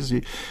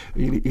televiziji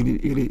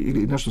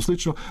ili nešto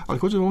slično, ali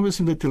hoću da vam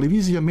objasnim da je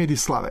televizija medij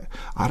slave,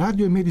 a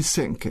radio je medij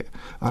senke.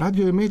 A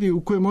radio je medij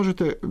u kojem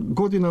možete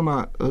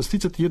godinama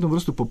sticati jednu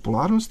vrstu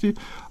popularnosti,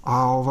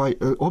 a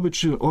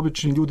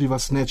obični ljudi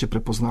vas neće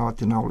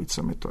prepoznavati na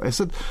ulicama.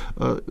 Sad,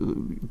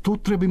 tu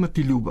treba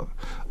imati ljubav.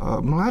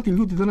 Mladi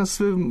ljudi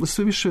danas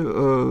sve više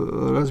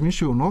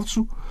razmišljaju o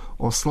novcu,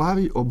 o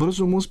slavi, o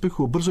brzom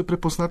uspjehu, o brzoj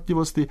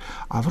prepoznatljivosti,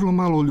 a vrlo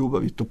malo o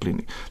ljubavi i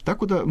toplini.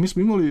 Tako da mi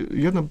smo imali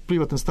jedna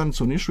privatna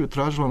stanica u Nišu je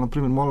tražila, na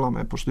primjer, molila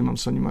me, pošto imam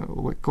sa njima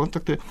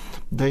kontakte,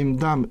 da im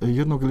dam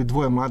 1 ili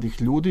 2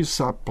 mladih ljudi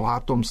sa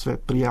platom, sve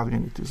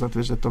prijavljeni. Znate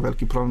već da je to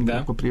veliki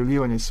problem, oko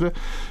prijavljivanja i sve.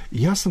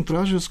 I ja sam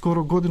tražio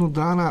skoro godinu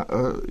dana,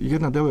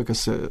 jedna devojka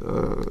se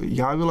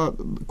javila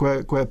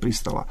koja je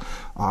pristala.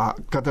 A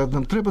kada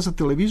nam treba za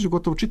televiziju,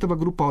 gotovo čitava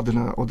grupa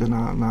ode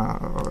na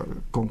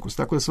konkurs.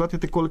 Tako da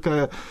shvatite kolika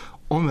je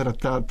omera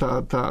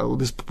ta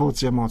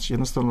disproporcija moći.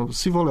 Jednostavno,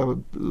 svi vole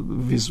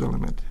vizualne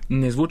medije.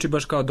 Ne zvuči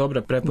baš kao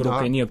dobra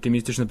preporuka i nije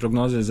optimistična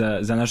prognoza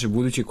za naše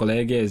buduće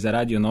kolege, za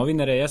radio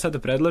novinare. Ja sada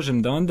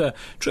predlažem da onda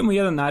čujemo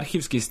jedan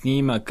arhivski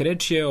snimak.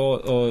 Reč je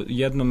o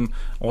jednom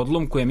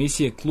odlomku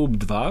emisije Klub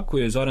 2,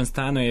 koju je Zoran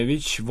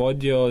Stanojević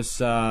vodio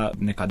sa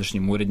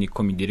nekadašnjim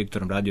urednikom i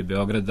direktorom Radio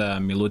Beograda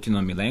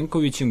Milutinom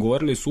Milenkovićem.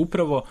 Govorili su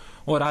upravo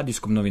o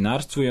radijskom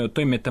novinarstvu i o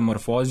toj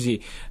metamorfozi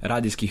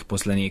radijskih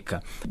poslanika.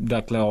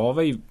 Dakle,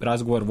 ovaj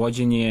razgovor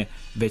vođen je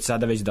već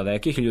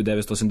daleke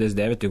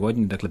 1989.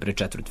 godine, dakle pre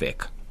 4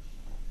 veka.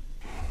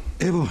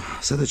 Evo,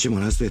 sada ćemo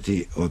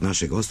nastojati od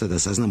našeg gosta da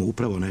saznamo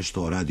upravo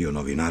nešto o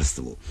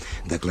radionovinarstvu.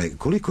 Dakle,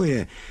 koliko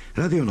je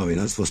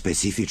radionovinarstvo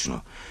specifično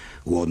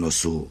u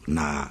odnosu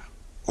na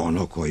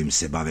ono kojim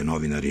se bave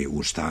novinari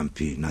u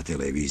štampi, na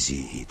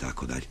televiziji i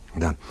tako dalje.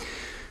 Da.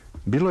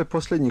 Bilo je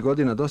posljednjih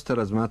godina dosta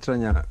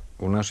razmatranja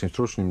u našim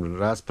stručnim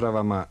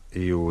raspravama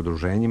i u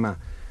udruženjima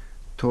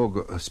tog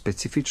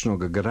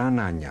specifičnog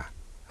grananja,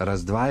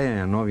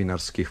 razdvajanja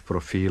novinarskih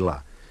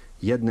profila,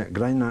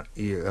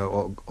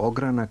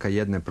 ogranaka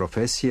jedne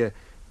profesije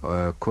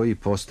koji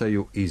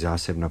postaju i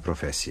zasebna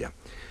profesija.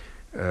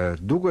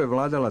 Dugo je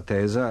vladala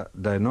teza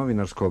da je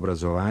novinarsko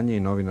obrazovanje i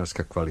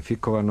novinarska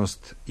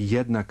kvalifikovanost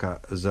jednaka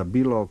za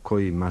bilo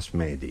koji mas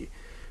mediji.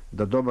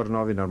 Da dobar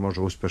novinar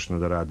može uspješno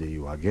da radi i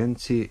u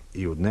agenciji,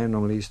 i u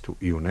dnevnom listu,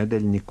 i u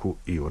nedeljniku,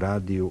 i u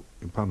radiju,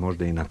 pa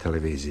možda i na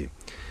televiziji.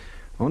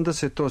 Onda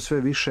se to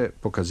sve više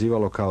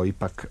pokazivalo kao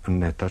ipak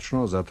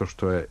netačno, zato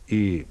što je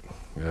i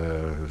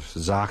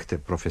zahtev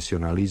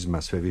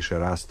profesionalizma sve više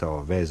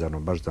rastao vezano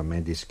baš za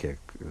medijske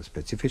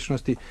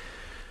specifičnosti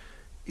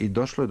i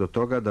došlo je do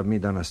toga da mi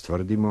danas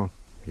tvrdimo,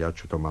 ja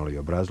ću to malo i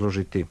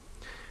obrazložiti,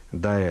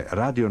 da je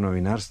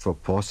radionovinarstvo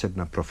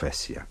posebna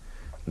profesija.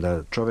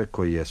 Da čovjek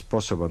koji je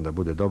sposoban da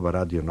bude dobar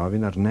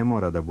radionovinar ne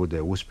mora da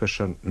bude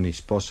uspešan ni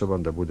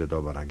sposoban da bude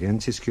dobar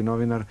agencijski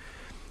novinar.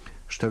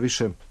 Šta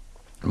više,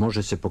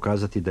 može se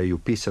pokazati da i u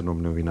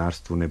pisanom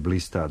novinarstvu ne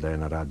blista, da je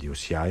na radiju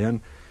sjajan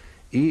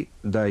i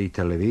da i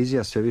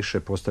televizija sve više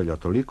postavlja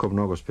toliko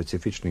mnogo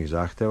specifičnih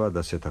zahteva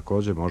da se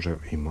također može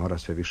i mora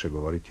sve više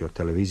govoriti o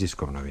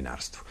televizijskom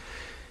novinarstvu.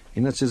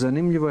 Inače,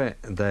 zanimljivo je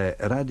da je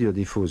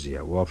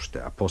radiodifuzija uopšte,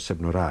 a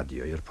posebno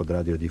radio, jer pod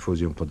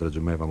radiodifuzijom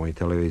podrazumevamo i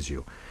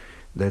televiziju,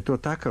 da je to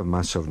takav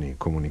masovni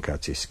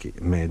komunikacijski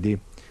medij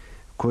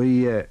koji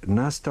je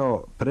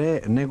nastao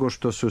pre nego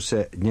što su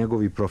se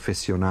njegovi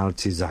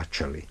profesionalci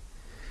začeli.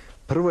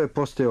 Prvo je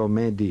postojao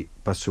medij,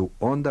 pa su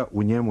onda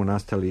u njemu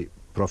nastali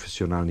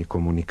profesionalni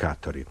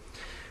komunikatori.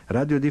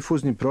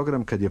 Radiodifuzni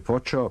program kad je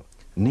počeo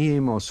nije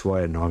imao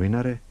svoje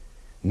novinare,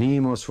 nije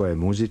imao svoje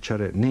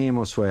muzičare, nije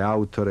imao svoje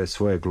autore,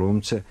 svoje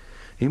glumce,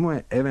 imao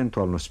je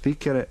eventualno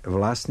spikere,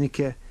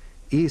 vlasnike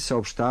i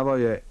saopštavao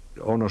je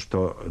ono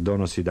što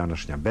donosi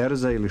današnja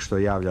berza ili što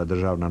javlja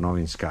Državna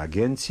novinska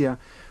agencija.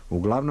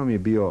 Uglavnom je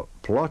bio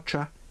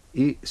ploča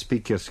i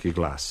spikerski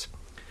glas.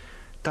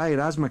 Taj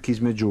razmak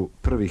između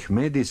prvih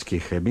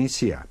medijskih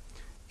emisija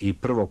i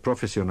prvog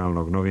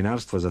profesionalnog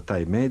novinarstva za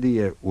taj medij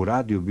je u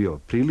radiju bio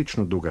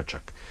prilično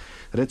dugačak.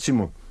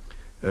 Recimo,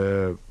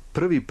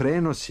 prvi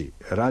prenosi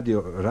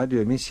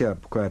radio emisija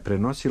koja je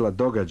prenosila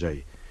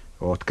događaj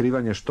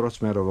otkrivanje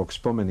Strossmayerovog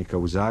spomenika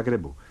u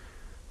Zagrebu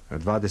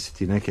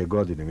 20 i neke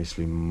godine,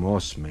 mislim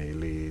 8.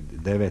 ili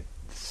 9.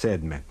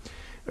 7.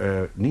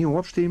 Nije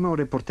uopšte imao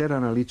reportera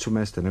na licu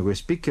mesta, nego je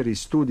spiker iz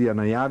studija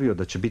najavio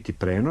da će biti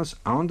prenos,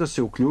 a onda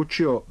se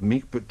uključio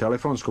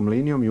telefonskom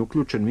linijom i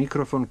uključen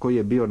mikrofon koji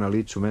je bio na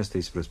licu mesta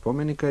ispred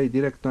spomenika i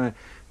direktno je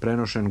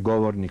prenošen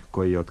govornik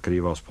koji je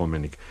otkrivao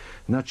spomenik.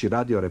 Znači,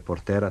 radio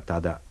reportera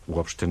tada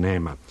uopšte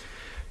nema.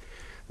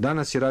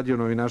 Danas je radio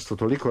novinarstvo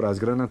toliko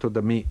razgranato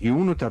da mi i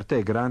unutar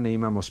te grane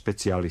imamo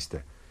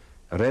specijaliste.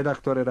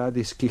 Redaktore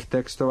radijskih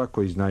tekstova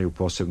koji znaju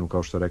posebnu,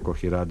 kao što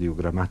rekoh, i radio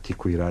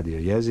gramatiku, i radio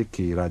jezik,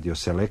 i radio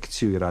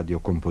selekciju, i radio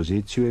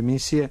kompoziciju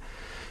emisije.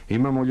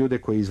 Imamo ljude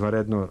koji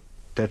izvanredno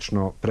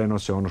tečno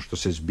prenose ono što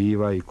se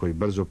zbiva i koji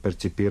brzo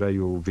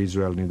percipiraju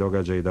vizualni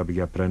događaj da bi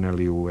ga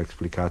preneli u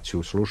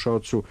eksplikaciju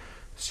slušaocu.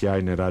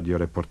 Sjajne radio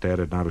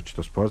reportere,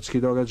 naročito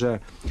sportskih događaja.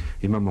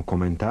 Imamo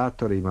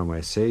komentatore, imamo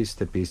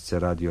esejiste, pisce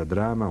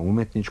radiodrama,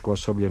 umetničko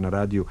osoblje na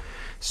radiju.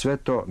 Sve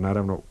to,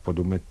 naravno, pod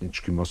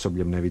umetničkim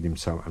osobljem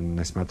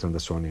ne smatram da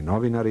su oni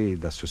novinari,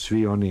 da su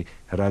svi oni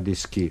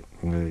radijski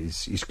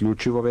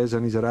isključivo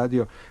vezani za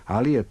radio,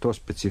 ali je to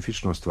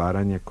specifično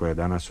stvaranje koje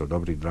danas od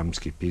dobrih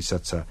dramskih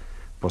pisaca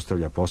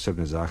postavlja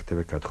posebne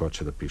zahteve kad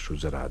hoće da pišu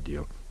za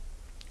radio.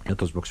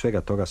 Eto, zbog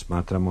svega toga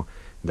smatramo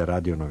da je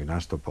radio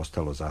novinarstvo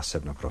postalo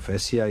zasebna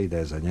profesija i da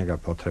je za njega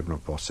potrebno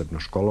posebno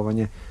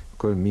školovanje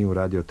koje mi u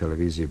Radio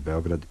televiziji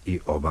Beograd i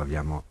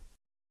obavljamo.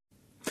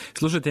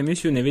 Slušajte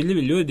emisiju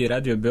Nevidljivi ljudi,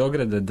 Radio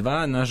Beograda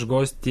 2. Naš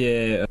gost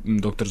je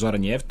dr.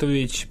 Zoran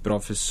Jevtović,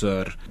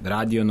 profesor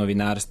radio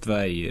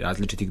novinarstva i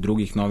različitih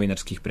drugih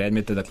novinarskih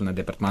predmeta, dakle na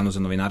Departmanu za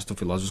novinarstvo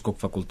Filozofskog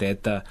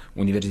fakulteta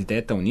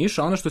Univerziteta u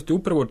Nišu. A ono što ste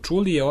upravo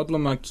čuli je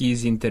odlomak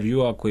iz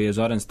intervjua koji je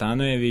Zoran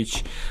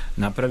Stanojević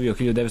napravio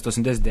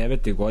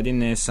 1989.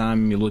 godine sa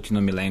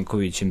Milutinom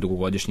Milenkovićem,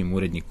 dugogodišnjim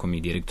urednikom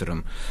i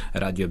direktorom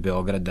Radio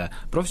Beograda.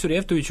 Profesor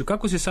Jevtoviću,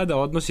 kako se sada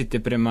odnosite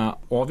prema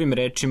ovim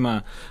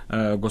rečima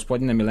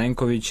gospodina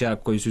Milenkovića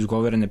koji su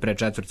izgovorene pre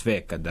 4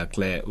 veka?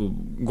 Dakle,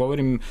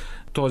 govorim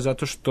to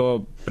zato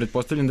što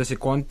pretpostavljam da se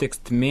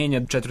kontekst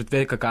menja 4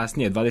 veka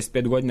kasnije,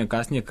 25 godina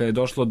kasnije, kada je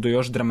došlo do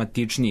još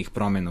dramatičnijih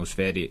promjena u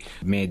sferi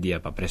medija,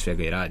 pa pre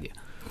svega i radija.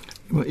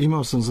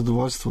 Imao sam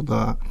zadovoljstvo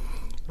da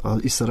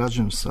i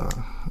sarađujem sa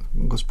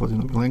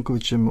gospodinom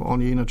Milenkovićem.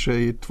 On je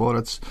inače i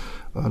tvorac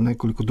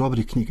nekoliko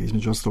dobrih knjiga,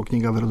 između ostalog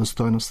knjiga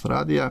Verodostojnost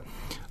radija.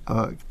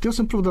 Htio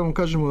sam prvo da vam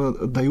kažemo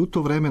da je u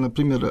to vreme, na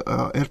primjer,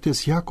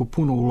 RTS jako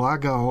puno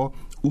ulagao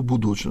u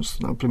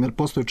budućnost. Na primjer,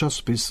 postoji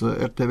časopis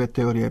RTV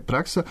Teorija i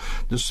praksa,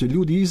 gdje su se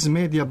ljudi iz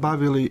medija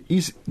bavili,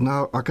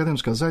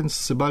 akademska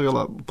zajednica se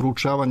bavila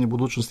proučavanjem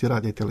budućnosti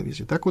radija i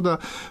televizije. Tako da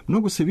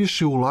mnogo se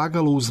više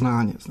ulagalo u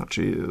znanje,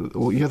 znači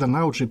u jedan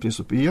naučni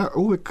pristup. I ja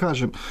uvek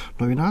kažem,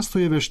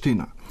 novinarstvo je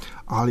veština,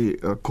 ali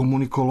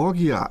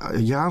komunikologija,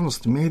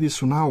 javnost, mediji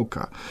su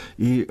nauka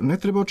i ne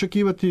treba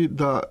očekivati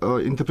da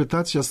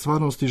interpretacija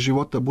stvarnosti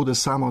života bude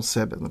sama od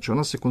sebe. Znači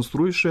ona se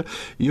konstruiše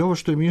i ovo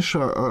što je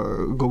Miša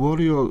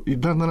govorio i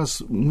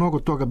danas mnogo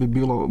toga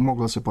bi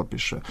moglo da se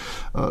potpiše.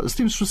 S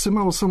tim što se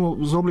malo samo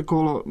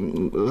zaoblikovalo,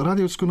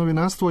 radijsko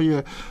novinarstvo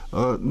je,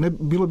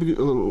 bilo bi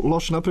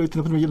loše napraviti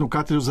na primjer jednu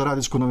katedru za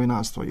radijsko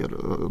novinarstvo, jer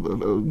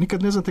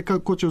nikad ne znate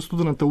ko će od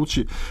studenta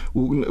ući.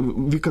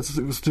 Vi kad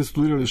ste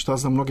studirali, šta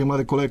znam, mnoge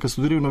mlade kolege kad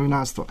studiraju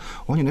novinarstvo,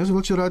 oni ne znaju da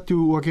li će raditi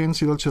u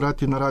agenciji, da li će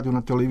raditi na radiju,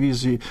 na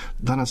televiziji,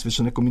 danas već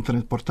na nekom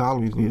internet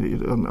portalu ili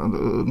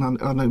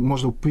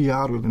možda u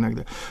PR-u ili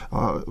negde.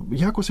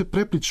 Jako se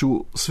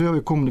prepliču sve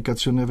ove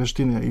komunikacione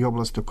veštine i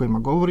oblasti o kojima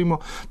govorimo,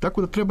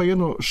 tako da treba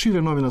jedno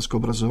šire novinarsko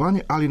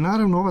obrazovanje, ali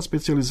naravno ova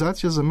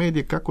specijalizacija za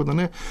medije, kako da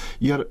ne,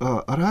 jer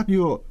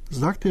radio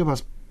zahteva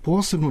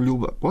posebnu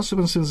ljubav,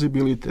 poseban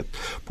senzibilitet,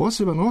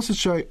 poseban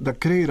osjećaj da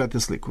kreirate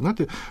sliku.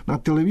 Znate, na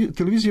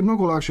televiziji je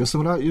mnogo lakše. Ja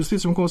sam u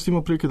sticam okolnosti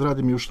imao prilike da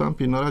radim i u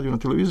štampi, i na radiju, na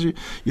televiziji,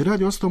 i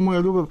radio ostao moja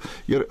ljubav,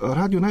 jer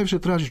radio najviše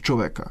traži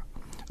čoveka.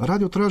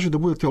 Radio traži da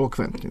budete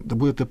elokventni, da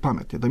budete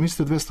pametni, da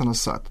mislite 200 na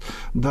sat,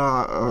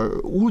 da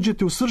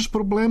uđete u srž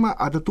problema,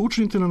 a da to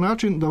učinite na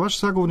način da vaš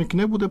sagovornik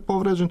ne bude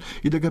povređen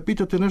i da ga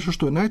pitate nešto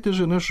što je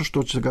najteže, nešto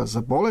što će ga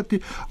zaboleti,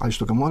 ali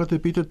što ga morate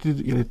pitati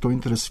jer je to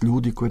interes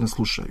ljudi koji nas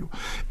slušaju.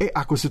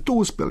 Ako ste to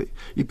uspeli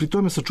i pri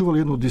tome sačuvali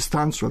jednu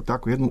distancu, ali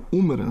tako, jednu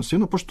umerenost,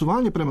 jedno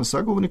poštovanje prema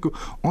sagovorniku,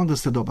 onda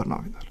ste dobar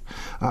novinar.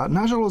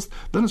 Nažalost,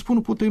 danas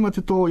puno puta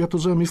imate to, ja to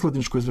zovem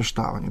isledničko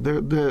izveštavanje,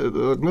 gde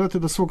gledate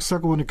da svog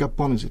sagovornika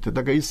ponizite,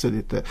 da ga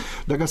isedite,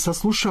 da ga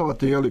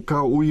saslušavate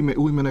kao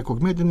u ime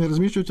nekog medija, ne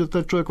razmišljajući da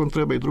taj čovjek on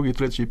treba i drugi,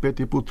 treći i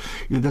peti put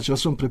ili da će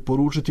vas on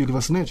preporučiti ili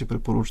vas neće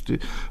preporučiti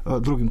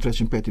drugim,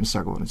 trećim, petim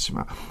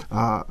sagovornicima.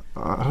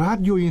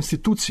 Radio je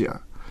institucija.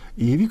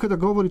 I vi kada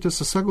govorite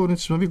sa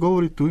sagovornicima, vi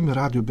govorite u ime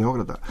Radio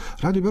Beograda.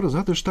 Radio Beograd,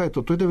 znate šta je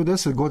to? To je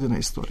 90 godina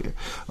istorije.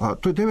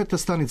 To je 9.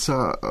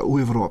 stanica u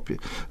Evropi.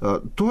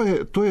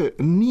 To je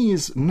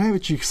niz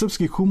najvećih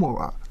srpskih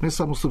umova, ne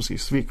samo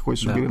srpskih, svih koji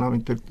su bili na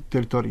ovim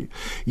teritoriji.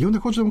 I onda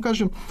hoću da vam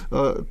kažem,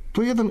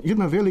 to je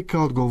jedna velika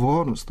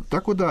odgovornost.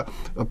 Tako da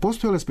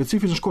postojale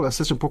specifične škole. Ja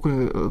sećam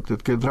pokojne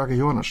tetke Draga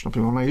Jonaš, na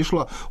primjer, ona je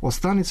išla od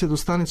stanice do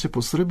stanice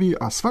po Srbiji,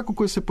 a svako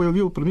koji se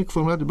pojavio u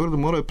promikovanom Radio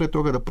Beogradu morao je pre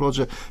toga da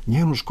prođe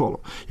njenu školu.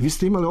 Vi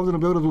ste imali ovdje na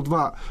Beogradu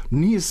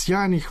niz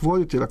sjajnih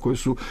voditelja koji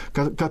su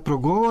kad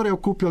progovore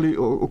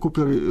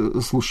okupljali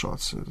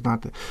slušaoce,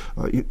 znate.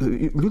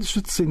 Ljudi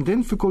su se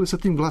identifikovali sa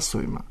tim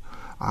glasovima.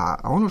 A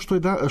ono što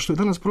je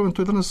danas problem,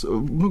 to je danas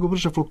mnogo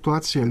brža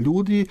fluktuacija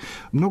ljudi,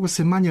 mnogo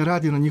se manje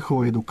radi na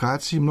njihovoj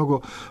edukaciji,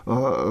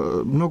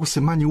 mnogo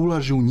se manje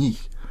ulaže u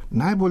njih.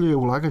 Najbolje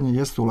ulaganje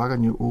jeste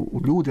ulaganje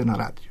u ljude na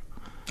radiju.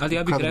 Ali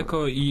ja bih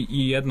rekao i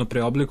jedno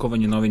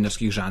preoblikovanje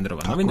novinarskih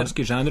žanrova.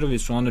 Novinarski žanrovi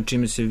su ono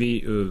čime se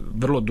vi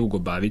vrlo dugo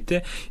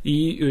bavite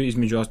i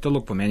između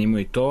ostalog pomenimo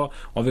i to.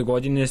 Ove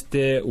godine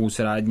ste u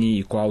saradnji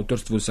i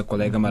koautorstvu sa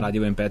kolegama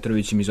Radivojem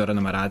Petrovićem i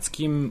Zoranom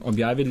Arackim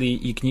objavili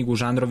i knjigu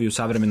Žanrovi u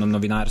savremenom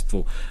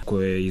novinarstvu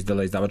koju je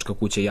izdala izdavačka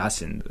kuća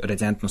Jasen,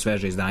 recentno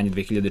sveže izdanje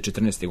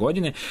 2014.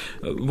 godine.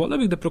 Voleo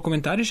bih da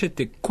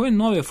prokomentarišete koje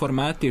nove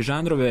formate i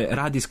žanrove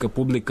radijska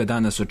publika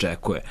danas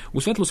očekuje.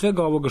 U svetlu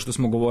svega ovoga što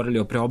smo govorili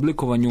o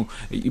preoblikovanju,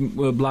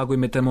 blagoj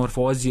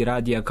metamorfozi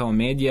radija kao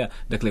medija,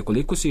 dakle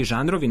koliko se i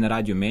žanrovi na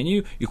radiju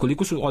menjaju i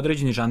koliko su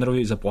određeni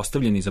žanrovi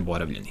zapostavljeni i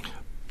zaboravljeni.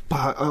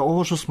 Pa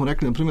ovo što smo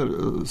rekli, na primjer,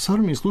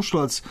 savremeni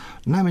slušalac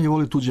najmanje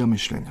voli tuđa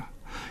mišljenja.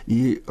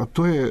 I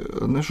to je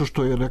nešto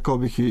što je, rekao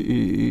bih,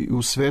 i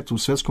u svetu, u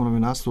svetskom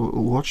novinarstvu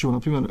uočivo, na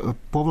primjer,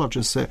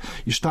 povlače se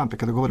i štampe,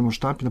 kada govorimo o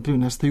štampi, na primjer,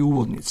 nestaju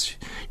uvodnici.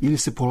 Ili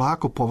se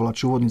polako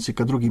povlače uvodnici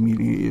ka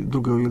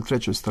drugoj ili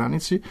trećoj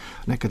stranici.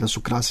 Nekada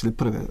su krasili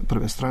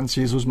prve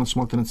stranice, izuzmat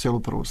smo na celu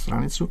prvu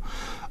stranicu.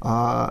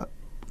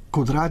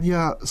 Kod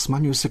radija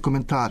smanjuju se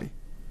komentari.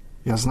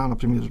 Ja znam, na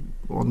primjer,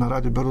 na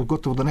Radio Beograd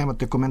gotovo da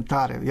nemate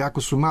komentare.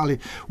 Jako su mali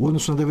u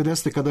odnosu na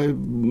 90. kada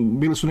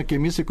bile su neke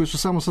emisije koje su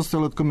samo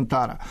sastojale od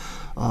komentara.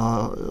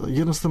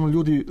 Jednostavno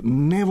ljudi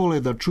ne vole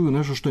da čuju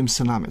nešto što im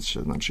se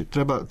nameće. Znači,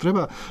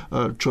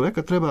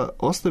 čoveka treba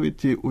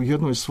ostaviti u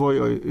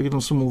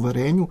jednom svom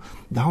uverenju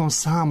da on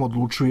sam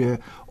odlučuje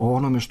o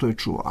onome što je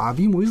čuo. A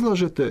vi mu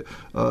izlažete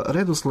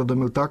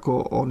redosledom ili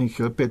tako onih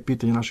 5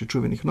 pitanja naših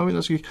čuvenih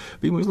novinarskih,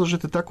 vi mu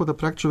izlažete tako da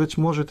praktično već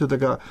možete da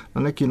ga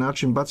na neki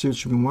način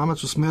bacajući mu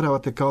mamac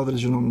usmeravate kao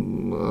određenom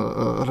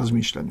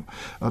razmišljanju.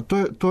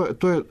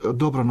 To je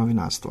dobro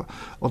novinarstvo.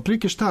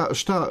 Otprilike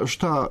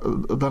šta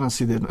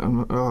danas ide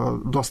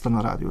dosta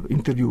na radiju?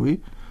 Intervjui,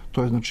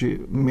 to je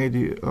znači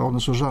medij,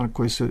 odnosno žanr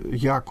koji se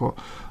jako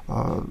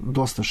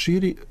dosta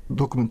širi,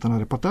 dokumentarna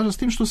reportaža, s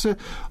tim što se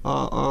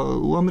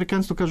u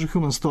amerikanstvu kaže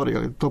human story,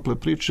 ali tople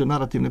priče,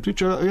 narativne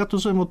priče, ja to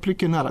zovem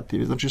otprilike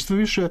narativi. Znači sve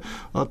više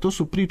to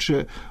su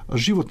priče,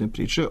 životne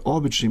priče o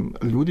običnim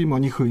ljudima, o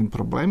njihovim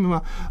problemima,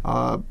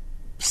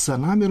 sa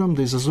namjerom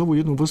da izazovu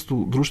jednu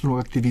vrstu društvenog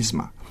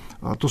aktivizma.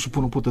 To su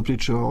puno puta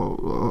priče o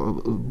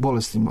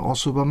bolesnim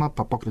osobama,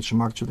 pa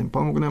pokrećemo akciju da im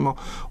pomognemo,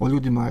 o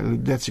ljudima ili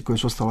deci koji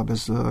su ostala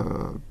bez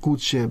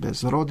kuće,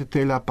 bez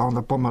roditelja, pa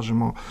onda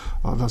pomažemo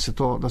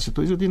da se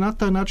to izvedi. Na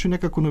taj način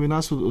nekako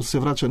novinarstvo se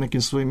vraća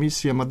nekim svojim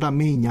misijama da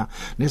menja,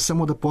 ne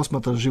samo da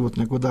posmatra život,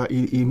 nego da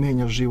i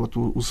menja život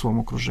u svom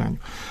okruženju.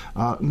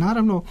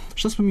 Naravno,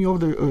 šta smo mi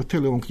ovdje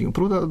htjeli ovom knjigom?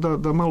 Prvo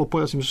da malo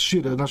pojasnim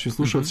šire našim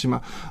slušalcima.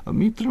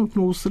 Mi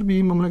trenutno u Srbiji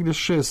imamo negdje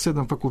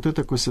 6-7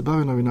 fakulteta koji se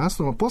bave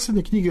novinarstvom, a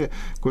posljednje knjige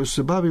koje su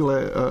se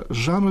bavile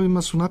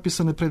žanrovima su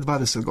napisane pre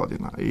 20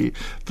 godina i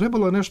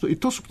trebalo je nešto, i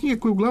to su knjige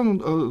koje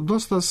uglavnom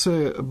dosta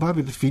se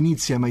bave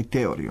definicijama i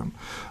teorijom.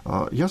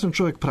 Ja sam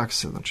čovjek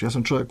prakse, znači ja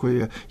sam čovjek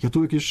koji ja tu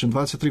uvijek ističem,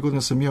 23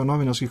 godine sam jeo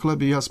novinarski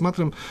hleb i ja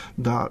smatram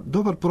da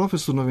dobar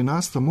profesor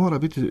novinarstva mora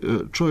biti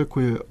čovjek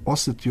koji je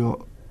osjetio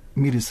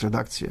miris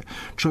redakcije.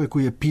 Čovjek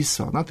koji je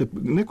pisao. Znate,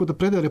 neko da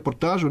predaje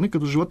reportažu,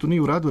 nikad u životu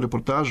nije uradio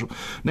reportažu.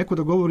 Neko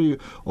da govori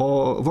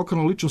o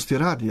vokalnoj ličnosti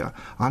radija,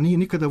 a nije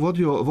nikada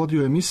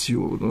vodio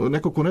emisiju.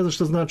 Neko ko ne zna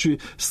šta znači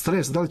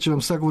stres, da li će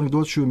vam sagovornik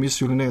doći u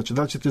emisiju ili neće,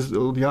 da li ćete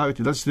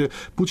odjaviti, da li ćete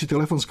pući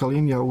telefonska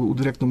linija u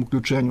direktnom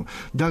uključenju,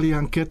 da li je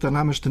anketa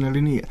nameštena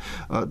ili nije.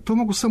 To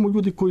mogu samo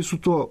ljudi koji su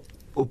to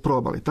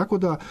probali. Tako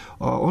da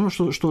ono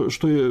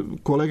što je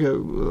kolege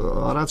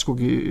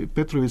Radskog i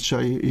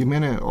Petrovića i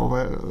mene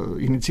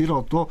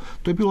iniciralo to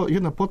je bilo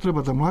jedna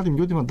potreba da mladim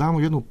ljudima damo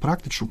jednu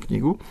praktičnu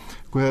knjigu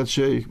koja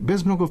će ih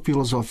bez mnogo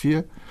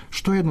filozofije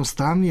što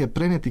jednostavnije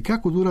prenijeti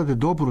kako da urade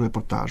dobru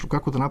reportažu,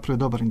 kako da naprave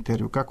dobar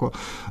intervju,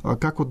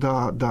 kako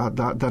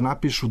da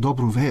napišu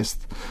dobru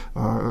vest.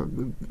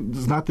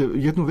 Znate,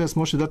 jednu vest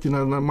možete dati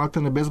na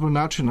maltene bezbroj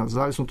načina,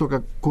 zavisno od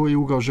toga koji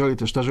ugao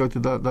želite, šta želite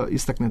da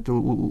istaknete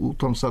u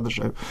tom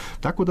sadržaju.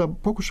 Tako da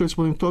pokušali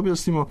smo im to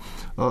objasnimo.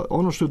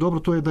 Ono što je dobro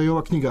to je da je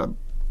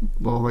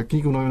ova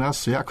knjiga u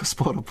novinarstvu jako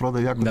sporo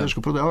prodaje, jako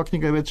teško prodaje. Ova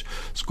knjiga je već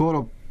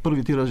skoro,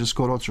 prvi tiraž je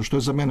skoro otišao, što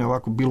je za mene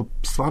ovako bilo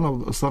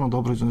stvarno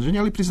dobro iznenađenje,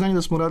 ali priznanje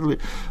da smo radili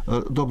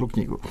dobru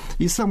knjigu.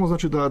 I samo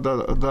znači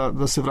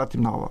da se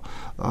vratim na ovo.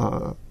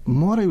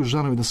 Moraju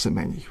žanrovi da se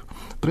menjaju.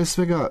 Pre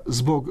svega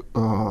zbog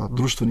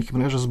društvenih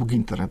mreža, zbog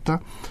interneta,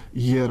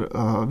 jer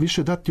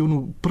više dati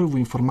onu prvu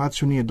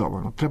informaciju nije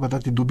dovoljno. Treba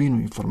dati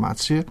dubinu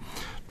informacije,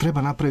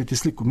 treba napraviti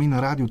sliku. Mi na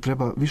radiju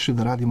treba više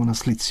da radimo na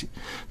slici.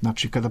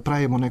 Znači, kada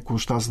pravimo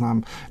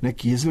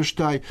neki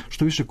izveštaj,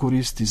 što više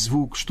koristi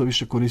zvuk, što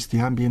više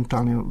koristi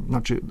ambijentalni,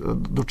 znači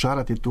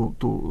dočarati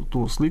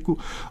tu sliku,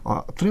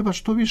 treba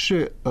što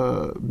više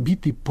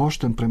biti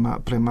pošten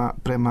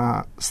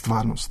prema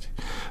stvarnosti.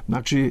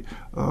 Znači,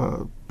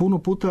 puno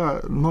puta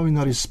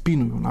novinari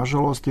spinuju,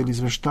 nažalost, ili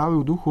izveštavaju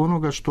u duhu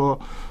onoga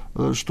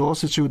što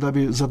osjećaju da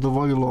bi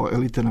zadovoljilo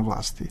elite na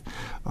vlasti.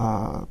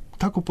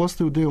 Tako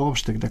postaju deo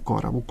opšteg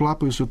dekora.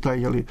 Uklapaju se u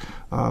taj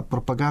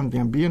propagandni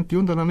ambijent i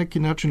onda na neki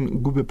način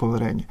gube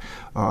poverenje.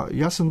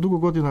 Ja sam dugo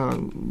godina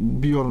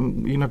bio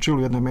i na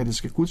čelu jedne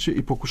medijske kuće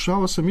i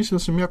pokušavao sam, mislim da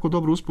sam jako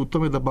dobro uspio u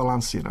tome da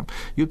balansiram.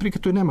 I otprilike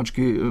to je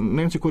nemački.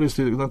 Nemci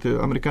koriste, znate,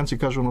 Amerikanci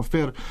kažu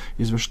fair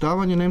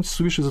izveštavanje, Nemci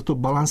su više za to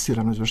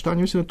balansirano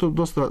izveštavanje. Mislim da je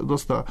to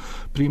dosta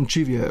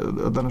prijemčivije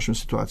današnjoj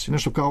situaciji.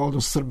 Nešto kao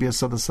odnos Srbije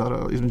sada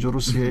između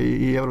Rusije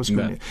i Evropske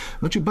unije.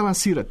 Znači,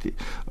 balansirati.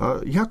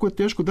 Jako je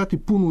teško dati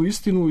punu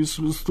istinu iz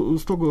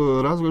tog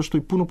razloga što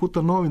i puno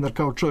puta novinar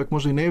kao čovjek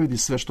možda i ne vidi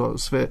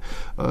sve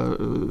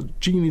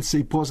činjenice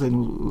i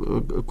pozadinu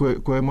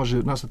koje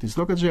može nastati iz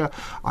događaja,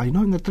 a i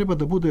novinar treba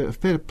da bude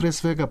fair pre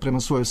svega prema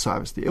svojoj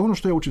savjesti. Ono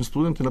što ja učim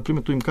studente, na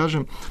primjer, to im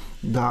kažem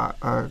da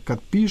kad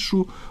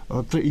pišu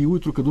i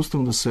ujutru kad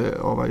ustanu da se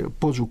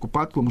pođu u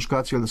kupatilo,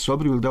 muškarci ili da se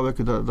obriju ili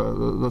devojke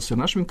da se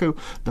našminkaju,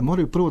 da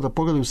moraju prvo da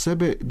pogledaju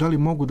sebe, da li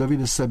mogu da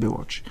vide sebe u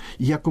oči.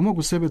 I ako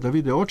mogu sebe da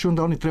vide oči,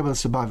 onda oni treba da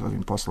se bave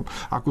ovim poslom.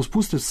 Ako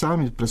spuste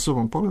sami pred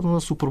sobom pogled, onda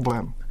su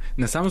problemu.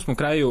 Na samom smo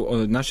kraju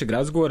našeg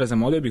razgovora.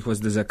 Zamolio bih vas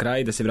da za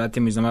kraj da se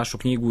vratimo i za vašu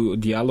knjigu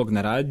Dijalog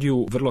na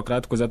radiju, vrlo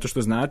kratko, zato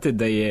što znate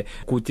da je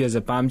Kutija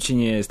za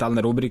pamćenje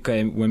stalna rubrika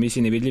u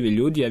emisiji Nevidljivi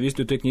ljudi, a vi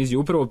ste u toj knjizi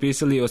upravo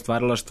pisali o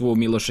stvaralaštvu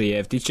Miloša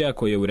Jevtića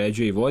koji je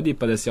uređuje i vodi,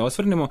 pa da se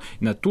osvrnemo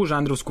na tu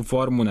žanrovsku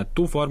formu, na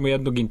tu formu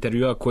jednog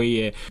intervjua koji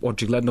je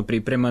očigledno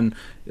pripreman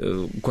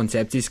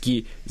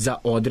koncepcijski za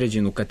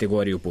određenu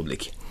kategoriju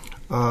publike.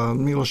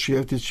 Miloš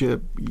Jevtić je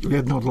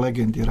jedna od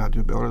legendi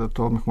Radio Beograda,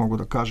 to odmah mogu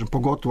da kažem,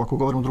 pogotovo ako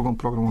govorim o drugom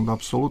programu, onda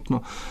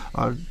apsolutno.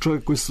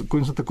 Čovjek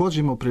kojim sam također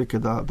imao prilike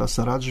da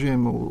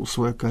sarađujem u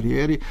svojoj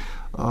karijeri,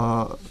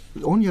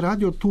 On je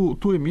radio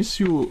tu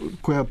emisiju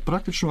koja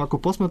praktično, ako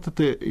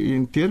posmatrate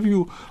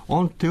intervju,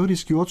 on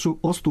teorijski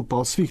odstupa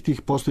od svih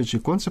tih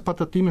postojećih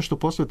koncepata time što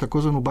postoje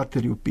takozvanu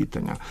bateriju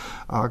pitanja.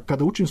 A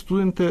kada učim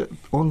studente,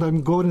 onda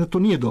mi govorim da to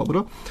nije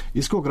dobro.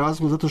 Iz kog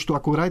razloga? Zato što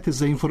ako radite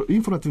za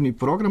informativni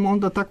program,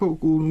 onda tako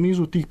u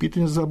nizu tih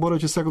pitanja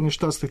zaboravite sagovornik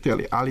šta ste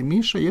htjeli. Ali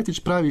Miša Jevtić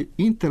pravi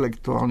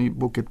intelektualni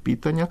buket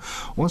pitanja.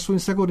 On svojim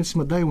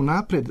sagovornicima daje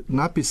unapred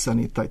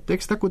napisani taj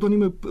tekst, tako da oni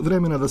imaju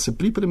vremena da se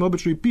pripreme,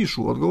 obično i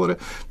pišu odgovore,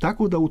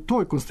 tako da u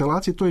toj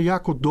konstelaciji to je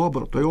jako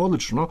dobro, to je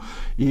odlično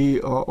i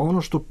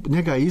ono što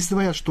njega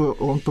izdvaja, što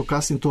on to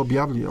kasnije to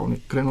objavljuje, on je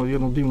krenuo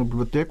jednu divnu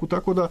biblioteku,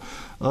 tako da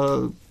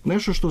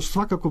nešto što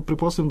svakako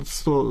pretpostavljam da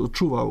se to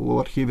čuva u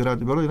arhivi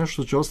Radio Beograd, nešto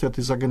što će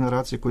ostajati za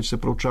generacije koje će se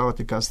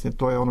proučavati kasnije.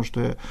 To je ono što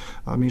je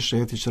Miša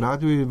Jevtić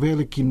radio i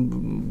velikim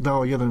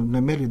dao jedan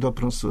nemerljiv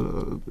doprinos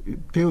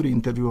teoriji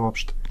intervjua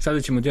uopšte.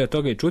 Sada ćemo dio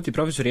toga i čuti.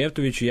 Profesor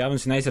Jevtoviću, ja vam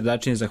se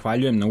najsrdačnije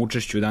zahvaljujem na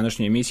učešću u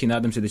današnjoj emisiji.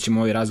 Nadam se da ćemo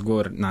ovaj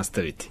razgovor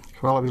nastaviti.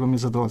 Hvala, bilo mi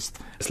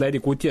zadovoljstvo. Sledi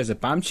kutija za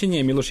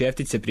pamćenje. Miloš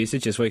Jevtić se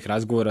prisjeća svojih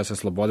razgovora sa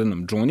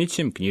Slobodanom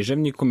Đunićem,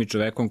 književnikom i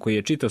čovekom koji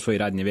je čitao svoj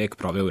radni vek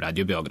proveo u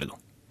Radio Beogradu.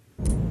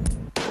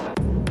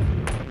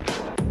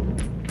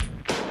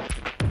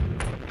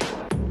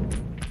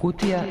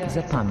 Kutija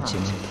za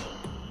pamćenje.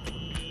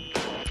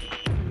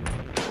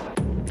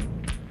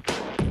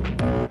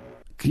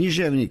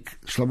 Književnik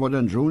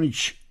Slobodan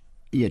Đunić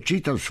je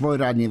čitav svoj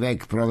radni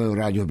vek proveo u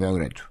Radio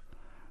Beogradu.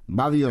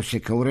 Bavio se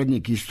kao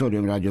urednik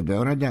istorijom Radio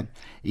Beograda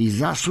i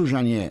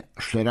zaslužan je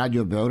što je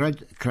Radio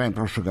Beograd krajem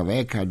prošloga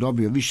veka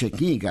dobio više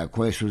knjiga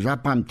koje su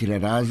zapamtile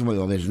razvoj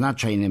ove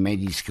značajne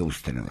medijske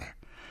ustanove.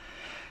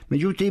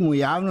 Međutim, u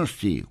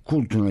javnosti,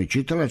 kulturnoj i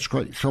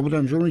čitalačkoj,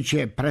 Slobodan Đunić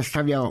je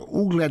predstavljao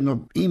ugledno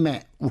ime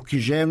u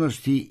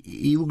književnosti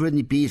i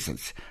ugledni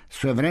pisac.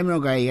 Svojevremeno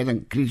ga je jedan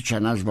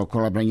kritičar nazvao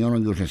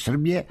kolabranjonom Južne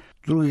Srbije,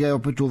 drugi ga je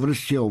opet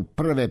uvrstio u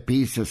prve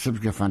pisce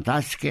srpske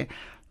fantastike,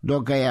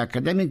 dok ga je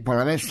akademik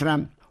Polavestra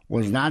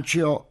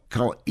označio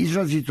kao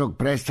izrazitog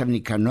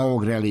predstavnika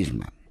novog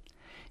realizma.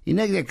 I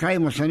negdje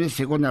krajem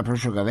 80. godina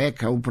prošloga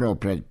veka, upravo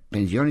pred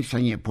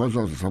penzionisanje,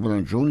 pozvao za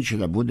Slobodan Đunića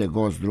da bude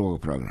gost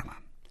drugog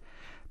programa.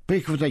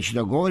 Prihvatajući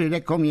da govori,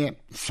 rekao mi je,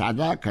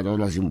 sada, kada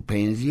odlazim u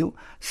penziju,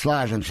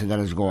 slažem se da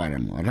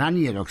razgovaramo.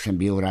 Ranije, dok sam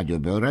bio u Radio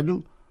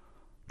Beogradu,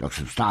 dok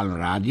sam stalno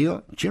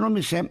radio, činilo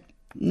mi se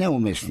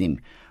neumesnim.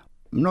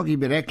 Mnogi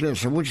bi rekli da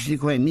sam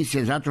učesnik ove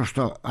emisije zato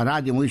što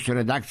radimo u istoj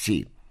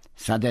redakciji.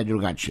 Sada je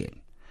drugačije.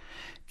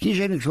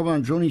 Književnik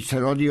Slobodan Đunić se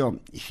rodio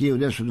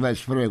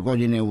 1921.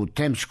 godine u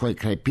Temskoj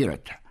kraj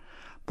Pirota.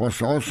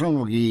 Posle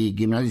osnovnog i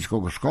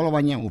gimnazijskog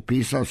školovanja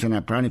upisao se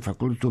na Pravni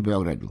fakultet u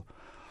Beogradu.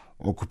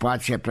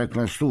 Okupacija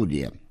prekla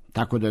studije,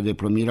 tako da je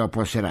diplomirao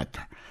posle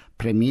rata.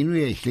 Preminuo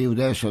je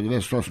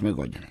 1998.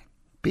 godine.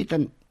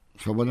 Pitam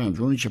Slobodana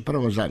Đunića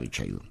prvo o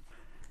zavičaju.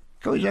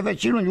 Kao i za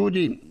većinu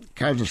ljudi,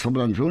 kaže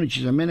Slobodan Đunić,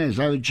 za mene je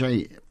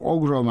zavičaj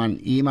ogroman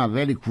i ima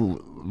veliku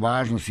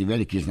važnost i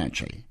veliki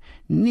značaj.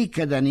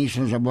 Nikada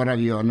nisam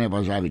zaboravio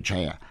nebo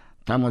zavičaja.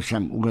 Tamo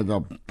sam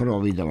ugledao prvo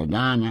videlo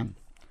dana,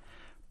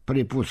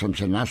 prvi put sam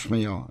se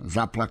nasmejao,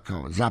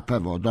 zaplakao,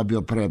 zapevao,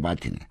 dobio prve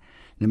batine.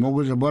 Ne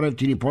mogu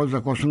zaboraviti ni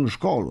polazak osnovnu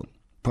školu,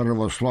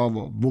 prvo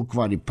slovo,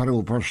 bukvar i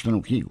prvu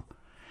pročitanu knjigu.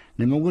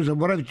 Ne mogu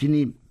zaboraviti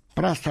ni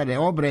prastare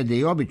obrede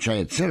i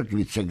običaje,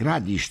 crkvice,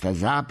 gradišta,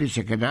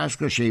 zapise,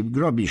 katastroše i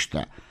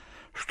grobišta,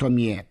 što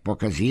mi je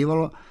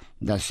pokazivalo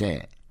da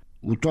se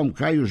u tom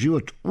kraju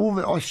život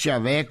osjeća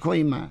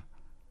vekovima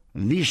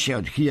više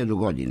od 1000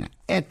 godina.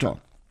 Eto,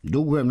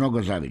 duguje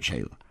mnogo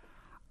zavičaju.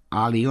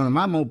 Ali on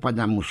vama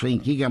upadam u svojim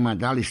knjigama,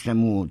 dali ste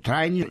mu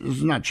trajni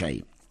značaj.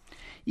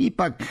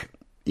 Ipak,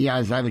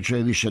 ja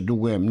zavičaju više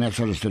dugujem, ne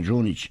sada ste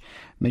Đunić.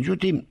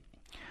 Međutim,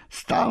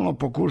 stalno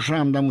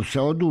pokušavam da mu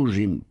se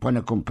odužim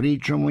ponekom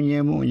pričom o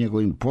njemu, o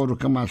njegovim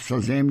porukama sa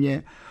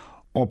zemlje,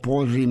 o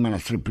pozivima na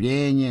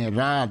strpljenje,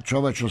 rad,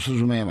 čovečno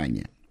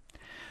razumevanje.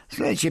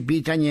 Sljedeće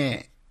pitanje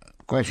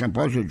koje sam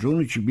postavio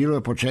Đuniću bilo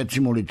je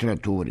početcima u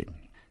literaturi.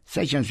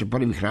 Sećam se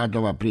prvih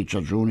radova priča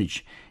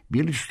Đunić,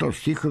 bili su to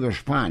stihovi o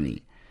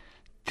Španiji.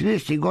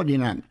 30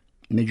 godina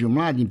među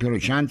mladim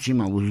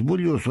piroćancima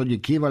uzbudljivo su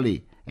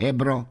odjekivali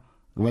Ebro,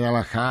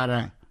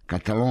 Guadalajara,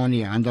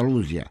 Katalonija,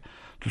 Andaluzija.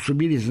 To su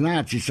bili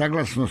znaci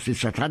saglasnosti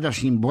sa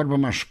tadašnjim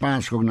borbama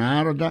španskog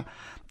naroda,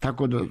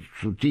 tako da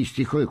su ti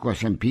stihovi koje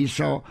sam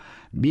pisao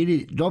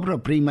bili dobro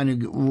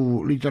primani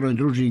u literarnoj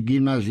družini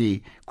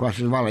gimnaziji koja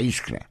se zvala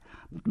Iskra.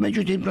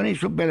 Međutim, to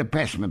nisu bile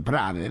pesme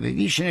prave,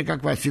 više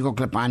nekakva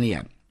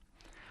stihoklepanija.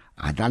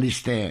 A da li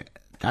ste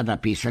tada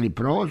pisali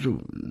prozu?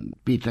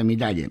 Pitam i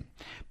dalje.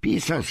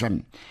 Pisao sam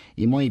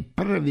i moji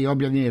prvi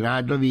objavljeni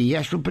radovi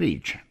jesu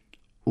priče.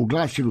 U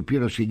glasilu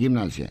Pirotske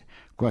gimnazije,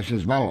 koja se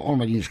zvala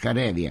Omladinska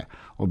revija,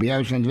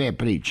 objavio sam 2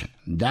 priče,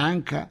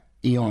 Danka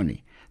i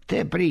Oni.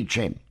 Te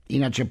priče,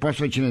 inače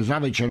posvećene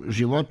zavičaju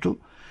životu,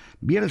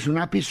 bile su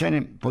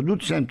napisane pod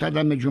utjecajem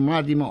tada među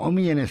mladima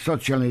omiljene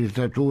socijalne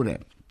literature.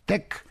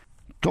 Tek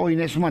to i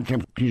ne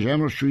smatram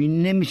književnošću i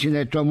ne mislim da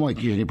je to moj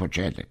knjižni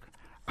početak.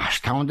 A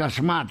šta onda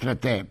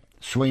smatrate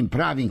svojim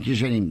pravim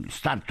književnim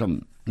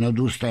startom ne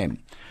odustajem.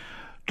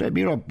 To je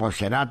bilo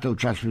posle rata u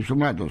časopisu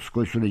Mladost,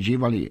 koji su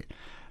uređivali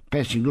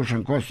pesnik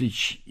Dušan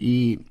Kostić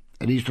i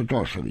Risto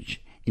Tošović.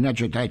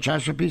 Inače, taj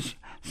časopis,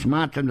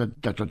 smatram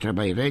da to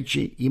treba i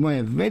reći, imao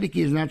je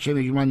veliki značaj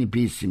među mladim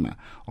piscima.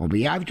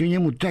 Objaviti u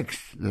njemu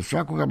tekst za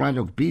svakoga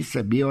mladog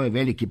pisca bio je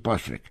veliki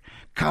postrek,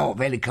 kao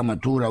velika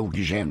matura u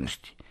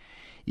književnosti.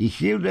 I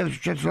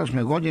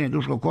 1948. godine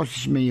Duško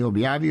Kostić me je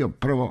objavio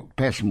prvo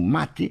pesmu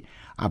Mati,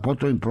 a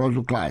potom i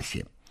prozu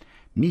Klasije.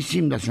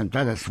 Mislim da sam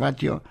tada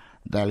shvatio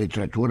da je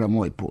literatura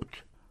moj put.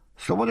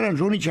 Slobodana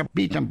Đunića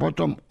pitam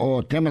potom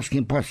o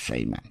tematskim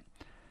podsticajima.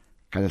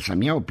 Kada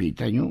sam ja u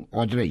pitanju,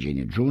 određen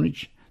je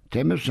Đunić,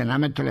 teme su se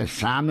nametale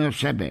same od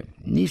sebe.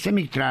 Nisam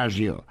ih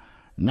tražio,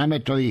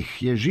 nametao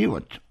ih je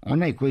život,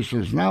 onaj koji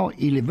sam znao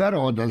ili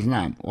verovao da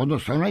znam,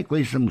 odnosno onaj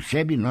koji sam u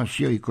sebi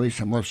nosio i koji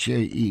sam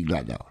osjećao i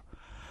gledao.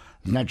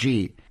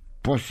 Znači,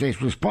 podsticaj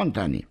su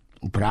spontani.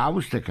 U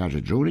pravu ste,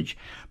 kaže Đurić,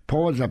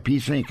 povod za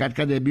pisanje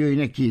kada je bio i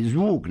neki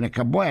zvuk,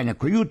 neka boja,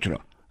 neko jutro,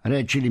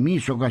 reč ili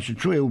misao koja se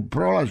čuje u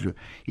prolazu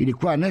ili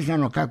koja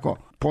neznano kako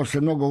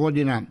posle mnogo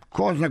godina,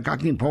 ko zna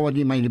kakvim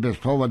povodima ili bez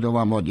povoda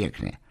vam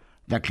odjekne.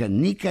 Dakle,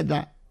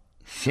 nikada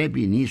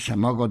sebi nisam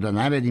mogao da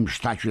naredim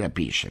šta ću da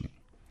pišem.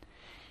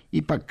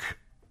 Ipak,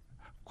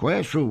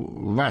 koje su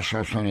vaše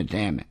osnovne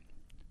teme?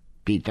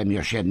 Pitam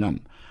još jednom.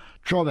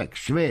 Čovek,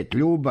 svet,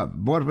 ljubav,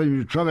 borba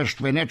između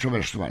čoveštva i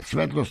nečoveštva,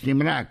 svetlost i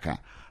mraka,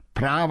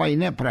 prava i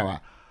neprava.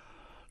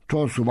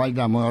 To su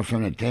valjda moje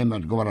osnovne teme,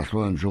 odgovara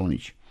Slobodan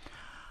Đunić.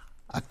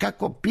 A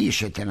kako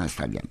pišete,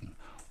 nastavljam?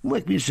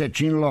 Uvek mi se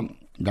činilo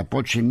da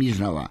počnem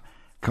iznova,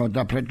 kao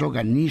da pre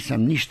toga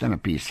nisam ništa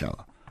napisao.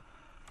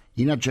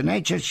 Inače,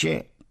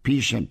 najčešće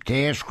pišem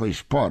teško i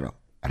sporo,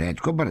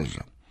 retko brzo.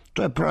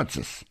 To je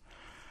proces.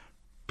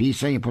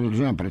 Pisanje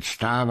podrazumeva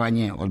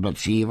predstavanje,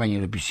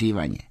 odbacivanje,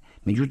 dopisivanje.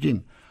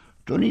 Međutim,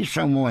 to nisu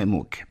samo moje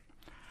muke.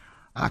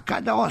 A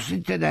kada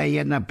osjetite da je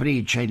jedna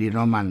priča ili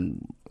roman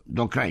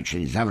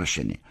dokrajčen i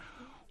završeni,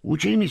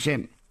 učini mi se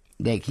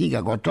da je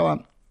knjiga gotova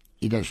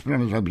i da je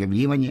spremna za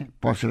objavljivanje,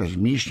 posle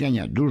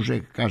razmišljanja,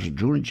 duže, kaže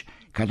Đunić,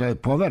 kada joj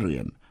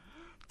poverujem,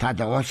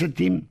 tada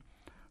osjetim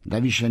da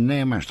više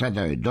nema šta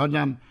da joj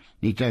dodam,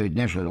 ni da joj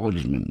nešto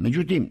oduzmem.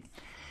 Međutim,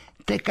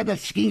 tek kada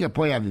se knjiga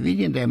pojavi,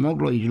 vidim da je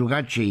moglo i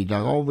drugačije i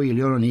da ovo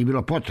ili ono nije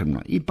bilo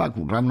potrebno. Ipak,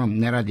 uglavnom,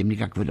 ne radim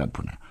nikakve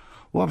dopune.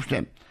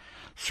 Uopšte,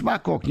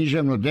 svako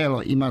književno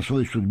delo ima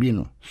svoju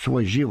sudbinu,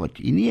 svoj život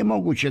i nije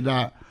moguće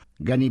da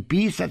ga ni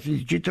pisac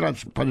ni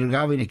čitalac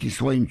podvrgavaju nekim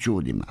svojim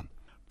čudima.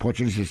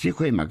 Počeli se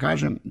stihovima,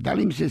 kažem, da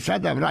li mi se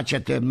sada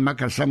vraćate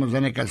makar samo za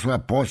neka svoja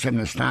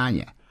posebna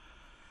stanja?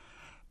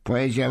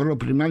 Poezija je vrlo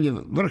primamljiv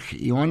vrh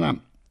i ona,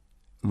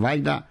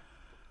 valjda,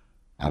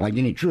 a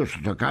valjda ni čuo što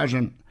to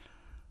kažem,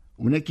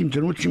 u nekim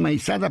trenucima i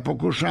sada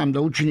pokušavam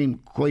da učinim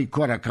koji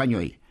korak ka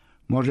njoj.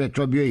 Možda je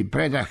to bio i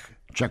predah,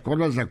 čak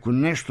odlazak u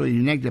nešto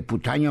ili negde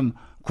putanjom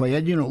koja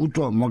jedino u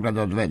to mogla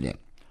da odvede.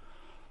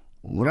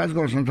 U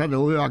razgovor sam tada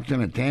uveo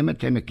aktualne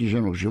teme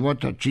književnog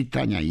života,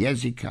 čitanja,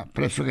 jezika,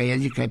 pre svega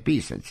jezika i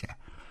pisaca.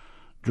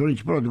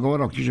 Đunić prvo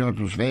odgovara o književnoj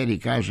atmosferi i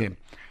kaže: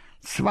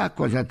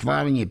 svako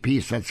zatvaranje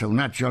pisaca u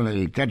nacionalne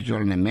ili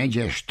teritorijalne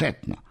međe je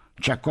štetno,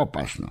 čak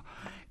opasno,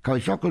 kao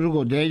i svako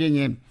drugo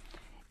deljenje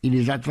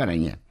ili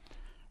zatvaranje.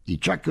 I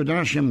čak i u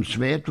današnjem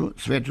svetu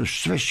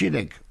sve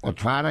šireg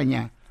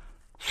otvaranja,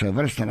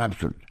 svevrstan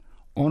apsurd.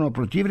 Ono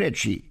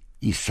protivreči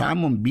i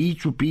samom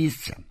biću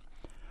pisca.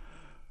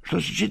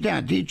 Što se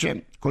čitanja tiče,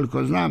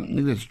 koliko znam,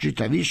 negde se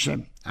čita više,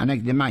 a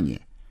negde manje.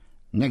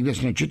 Negde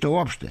se ne čita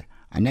uopšte,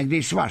 a negde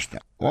i svašta.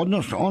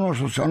 Odnosno ono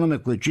što se onome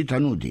koji čita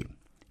nudi.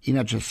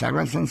 Inače,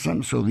 saglasan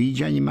sam sa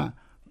uviđanjima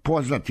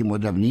poznatim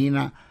od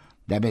davnina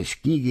da bez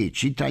knjige i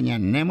čitanja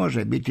ne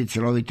može biti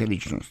celovite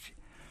ličnosti.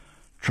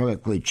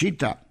 Čovjek koji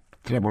čita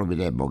trebalo bi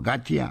da je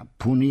bogatija,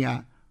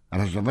 punija,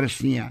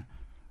 raznovrsnija,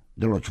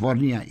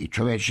 delotvornija i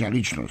čovečnija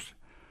ličnost,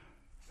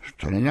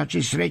 što ne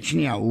znači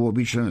srećnija u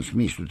običajnom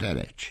smislu te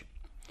reči.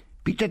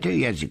 Pitate o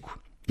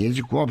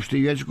jeziku uopšte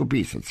i jeziku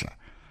pisaca.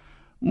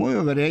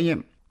 Moje uverenje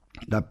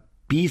da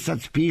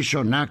pisac piše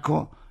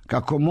onako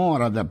kako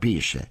mora da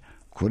piše,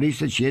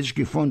 koristeći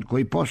jezički fond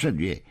koji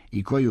posjeduje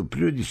i koji u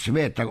prirodi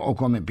sveta o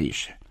kome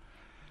piše.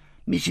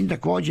 Mislim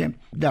također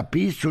da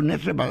piscu ne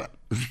treba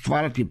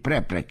stvarati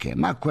prepreke,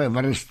 ma koje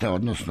vrste,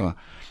 odnosno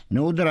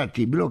ne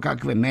udarati bilo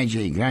kakve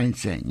međe i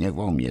granice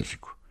njegovom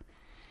jeziku.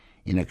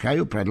 I na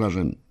kraju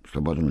predlažem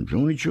Slobodanu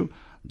Đuniću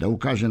da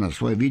ukaže na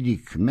svoj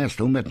vidik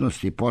mesta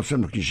umetnosti i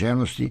posebno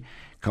književnosti,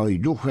 kao i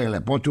duha i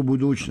lepotu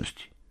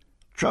budućnosti.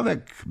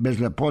 Čovek bez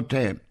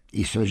lepote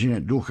i svežine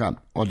duha,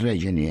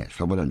 određen je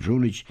Slobodan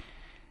Đunić,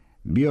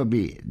 bio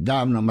bi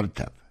davno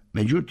mrtav.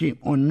 Međutim,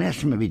 on ne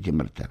sme biti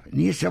mrtav.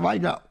 Nije se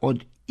valjda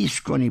od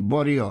iskoni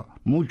borio,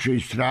 mučio i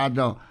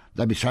stradao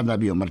da bi sada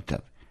bio mrtav.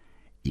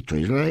 I to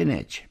izgleda i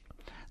neće.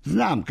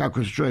 Znam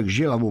kako se čovjek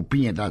žilav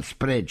upinje da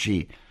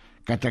spreči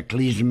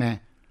kataklizme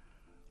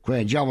koje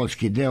je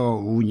đavolski deo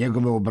u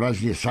njegove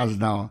obrazlije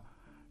saznao.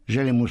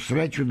 Želim mu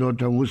sreću da o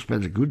tom uspe,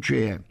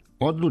 zaključuje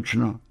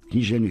odlučno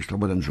književnik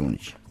Slobodan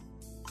Đunić.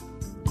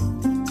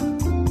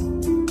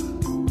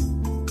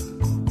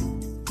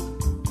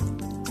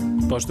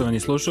 Poštovani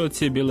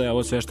slušaoci, bilo je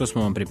ovo sve što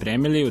smo vam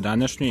pripremili u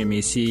današnjoj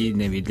emisiji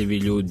Nevidljivi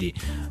ljudi.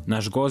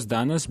 Naš gost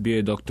danas bio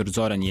je dr.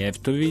 Zoran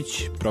Jevtović,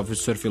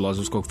 profesor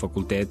Filozofskog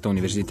fakulteta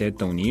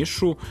Univerziteta u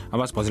Nišu, a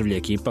vas pozdravlja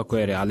ekipa koja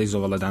je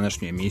realizovala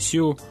današnju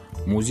emisiju.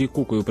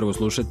 Muziku koju upravo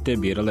slušate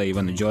birala je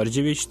Ivana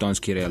Đorđević,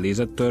 tonski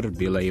realizator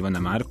bila je Ivana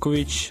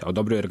Marković, a o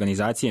dobroj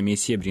organizaciji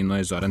emisije brinuo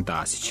je Zoran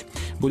Tasić.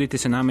 Budite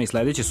se nama i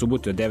sledeće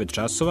subote od 9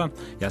 časova.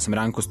 Ja sam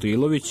Ranko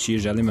Stojilović i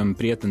želim vam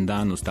prijatan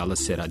dan uz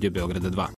talase Radio Beograda 2.